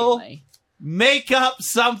I will Shockingly. make up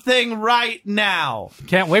something right now.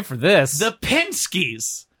 Can't wait for this. The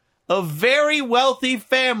Penskes, a very wealthy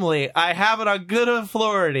family I have on Good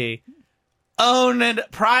Florida, own a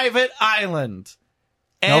private island.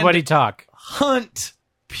 And Nobody talk. hunt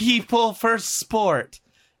people for sport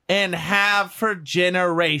and have for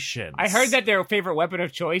generations. I heard that their favorite weapon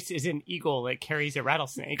of choice is an eagle that carries a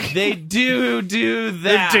rattlesnake. they do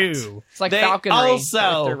that. do. It's like They falconry.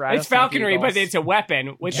 also- with their rattlesnake It's falconry, eagles. but it's a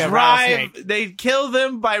weapon with a Drive. rattlesnake. They kill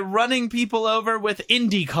them by running people over with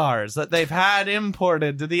Indy cars that they've had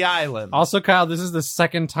imported to the island. Also, Kyle, this is the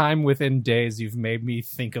second time within days you've made me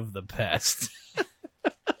think of the pest.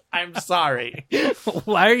 I'm sorry.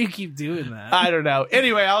 Why do you keep doing that? I don't know.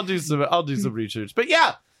 Anyway, I'll do some research. But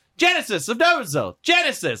yeah, Genesis of Noblesville.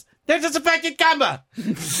 Genesis. There's a disaffected comma.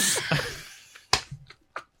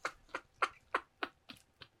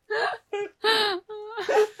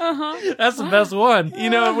 That's the best one. You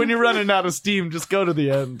know, when you're running out of steam, just go to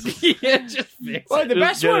the end. Yeah, just fix Well, it. the Just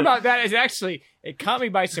best get part it. about that is actually it caught me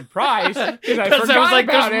by surprise because I 'Cause forgot I was like,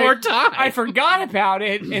 about there's it. more time. I forgot about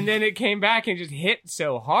it, and then it came back and just hit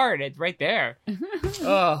so hard. It's right there.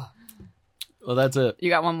 Ugh. Well, that's it. You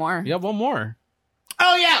got one more? Yeah, one more.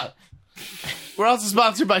 Oh, yeah. We're also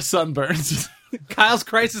sponsored by Sunburns. Kyle's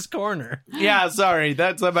Crisis Corner. Yeah, sorry.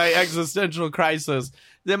 That's my existential crisis.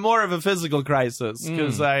 They're more of a physical crisis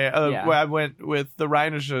because Yeah. I went with the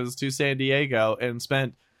Rhinoshes to San Diego and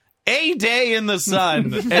spent a day in the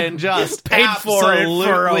sun and just Paid for it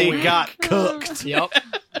for a absolutely week. got cooked. Yep.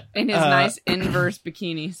 In his nice inverse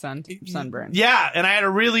bikini sunburn. Yeah, and I had a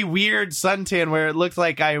really weird suntan where it looked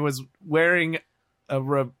like I was wearing a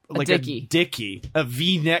dickie. a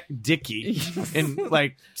V-neck dickie, and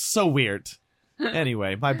like so weird.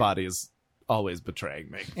 Anyway, my body is always betraying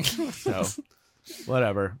me. So,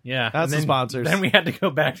 whatever. Yeah, That's and the then- sponsors. Then we had to go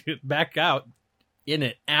back out in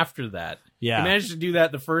it after that. Yeah. We managed to do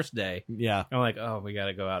that the first day. Yeah, I'm like, oh, we got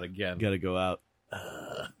to go out again. gotta go out.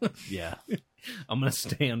 Yeah, I'm gonna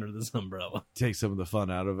stay under this umbrella. take some of the fun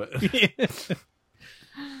out of it.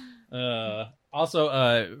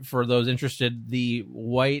 Also, for those interested, the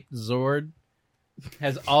White Zord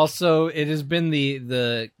has also been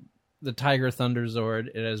the Tiger Thunder Zord.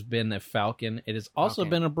 It has been a Falcon. It has also Okay.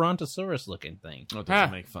 been a Brontosaurus looking thing. It Huh.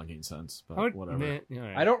 doesn't make fucking sense, but whatever.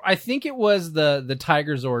 I think it was the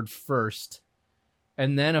Tiger Zord first,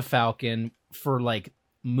 and then a Falcon for like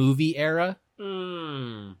movie era.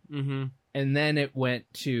 Mm-hmm. and then it went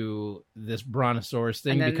to this Brontosaurus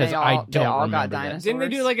thing And then because they all- I they don't all got remember that. dinosaurs. Didn't they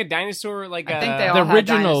do like a dinosaur? Like I think they The all had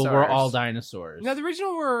original were dinosaurs. all dinosaurs. No, the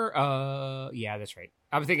original were. Yeah, that's right.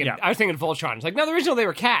 I was thinking. Yeah. I was thinking Voltron. It's like no, the original they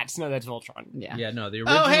were cats. No, that's Voltron. Yeah. Yeah, no, the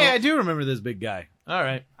original. Oh, hey, I do remember this big guy. All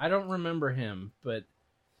right. I don't remember him, but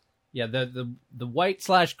yeah, the white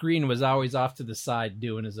 / green was always off to the side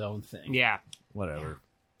doing his own thing. Yeah. Whatever.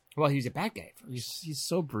 Well, he was a bad guy at first. He's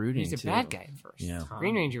so brooding. He's a too. bad guy at first. Yeah.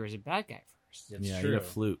 Green Ranger was a bad guy at first. That's Yeah, he true. had a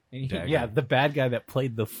flute. Dagger. Yeah, the bad guy that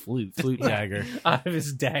played the flute dagger. out of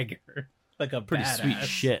his dagger, like a Pretty badass. sweet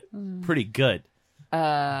shit. Pretty good.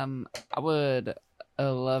 I would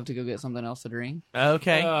love to go get something else to drink.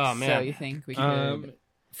 Okay. Oh So man. you think we could?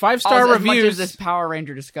 5-star Also, as much as reviews. this Power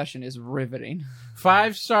Ranger discussion is riveting.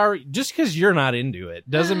 5-star. Just because you're not into it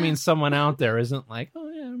doesn't mean someone out there isn't like, oh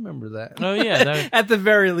yeah, I remember that. Oh yeah. that- At the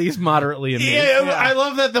very least, moderately amused. Yeah, I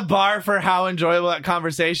love that the bar for how enjoyable that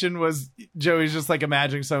conversation was. Joey's just like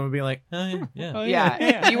imagining someone being like, "Oh yeah, yeah, Oh,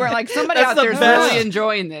 Yeah. You were like, somebody That's out the there is best. really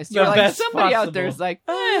enjoying this. The You're like, best somebody out there possible. is like,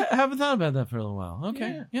 I haven't thought about that for a little while.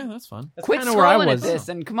 Okay, yeah, that's fun. That's quit kinda where I scrolling at was. this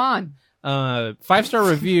and come on. 5-star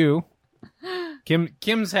review.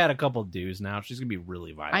 Kim's had a couple dues now. She's gonna be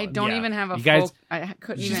really violent. I don't Yeah. even have a You guys- full. I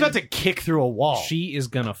couldn't She's even. about to kick through a wall. She is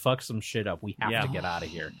gonna fuck some shit up. We have Yeah. to get out of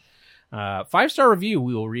here. 5-star review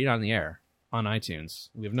we will read on the air on iTunes.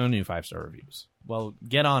 We have no new 5-star reviews. Well,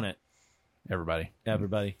 get on it, Everybody,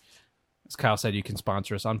 everybody. as Kyle said, you can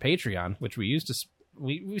sponsor us on Patreon, which we use to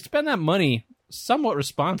we spend that money somewhat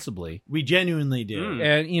responsibly, We genuinely do,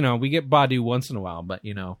 Mm. and we get Badu once in a while, but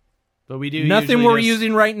but we do nothing usually we're just-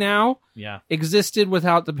 using right now Yeah, existed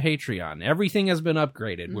without the Patreon. Everything has been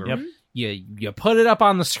upgraded. Where Yep. you put it up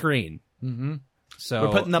on the screen. mm-hmm. So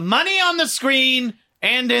We're putting the money on the screen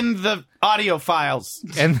and in the audio files.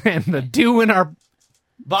 and then the do in our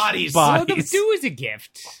Bodies. Bod- Well, the Bodies. do is a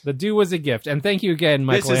gift. the do was a gift, and thank you again, This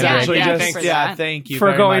Michael is Andrew, actually Yeah, just thanks for yeah. that. Thank you for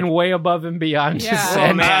very going much. way above and beyond to Yeah.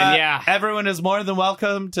 send. Oh, man, yeah. Everyone is more than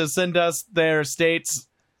welcome to send us their state's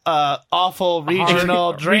awful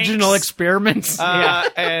regional drinks. regional experiments.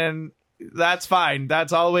 And that's fine.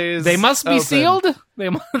 That's always They must be open. sealed.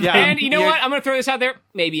 Yeah. And you know Yeah. what? I'm going to throw this out there.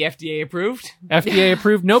 Maybe FDA approved. FDA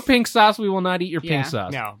approved. No pink sauce. We will not eat your Yeah. pink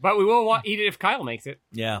sauce. No, but we will eat it if Kyle makes it.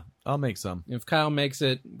 Yeah, I'll make some. If Kyle makes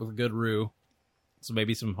it with a good roux, so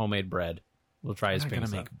maybe some homemade bread, we'll try his I'm pink gonna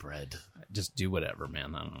sauce. make bread. Just do whatever,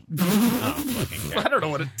 man. I don't fucking care. I don't know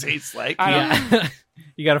what it tastes like. Yeah.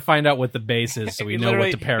 You got to find out what the base is so we know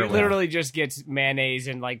what to pair it It with. literally just gets mayonnaise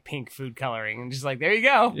and like pink food coloring, and just like there you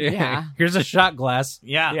go. Yeah. Here's a shot glass.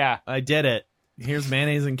 Yeah, Yeah. I did it. Here's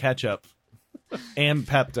mayonnaise and ketchup and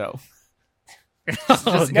Pepto.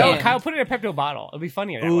 Oh, No, God. Kyle, put it in a Pepto bottle. It'll be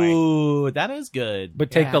funnier that way. Ooh, that is good. But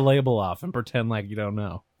take Yeah. the label off and pretend like you don't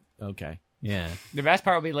know. Okay. Yeah. The best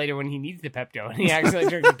part will be later when he needs the Pepto and he accidentally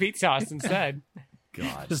drinks the pizza sauce instead.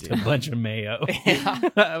 God, Just dude. a bunch of mayo.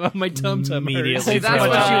 Yeah. My tum tum Immediately So hurts. that's throw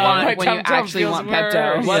what it you out. want My when you tum-tum actually feels want worse.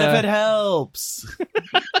 Pepto. What Yeah. if it helps?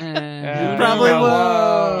 Probably Whoa.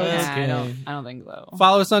 will. Yeah, Okay. I don't think so.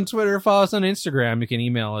 Follow us on Twitter. Follow us on Instagram. You can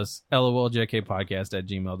email us,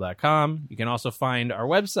 loljkpodcast@gmail.com. You can also find our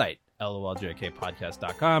website,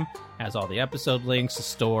 loljkpodcast.com. Has all the episode links, the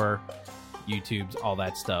store, YouTube's, all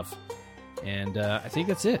that stuff. And I think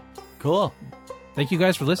that's it. Cool. Thank you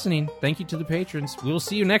guys for listening. Thank you to the patrons. We will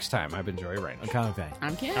see you next time. I've been Joey Reiner. Okay.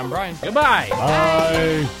 I'm Kim. I'm Brian. Goodbye.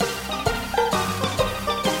 Bye.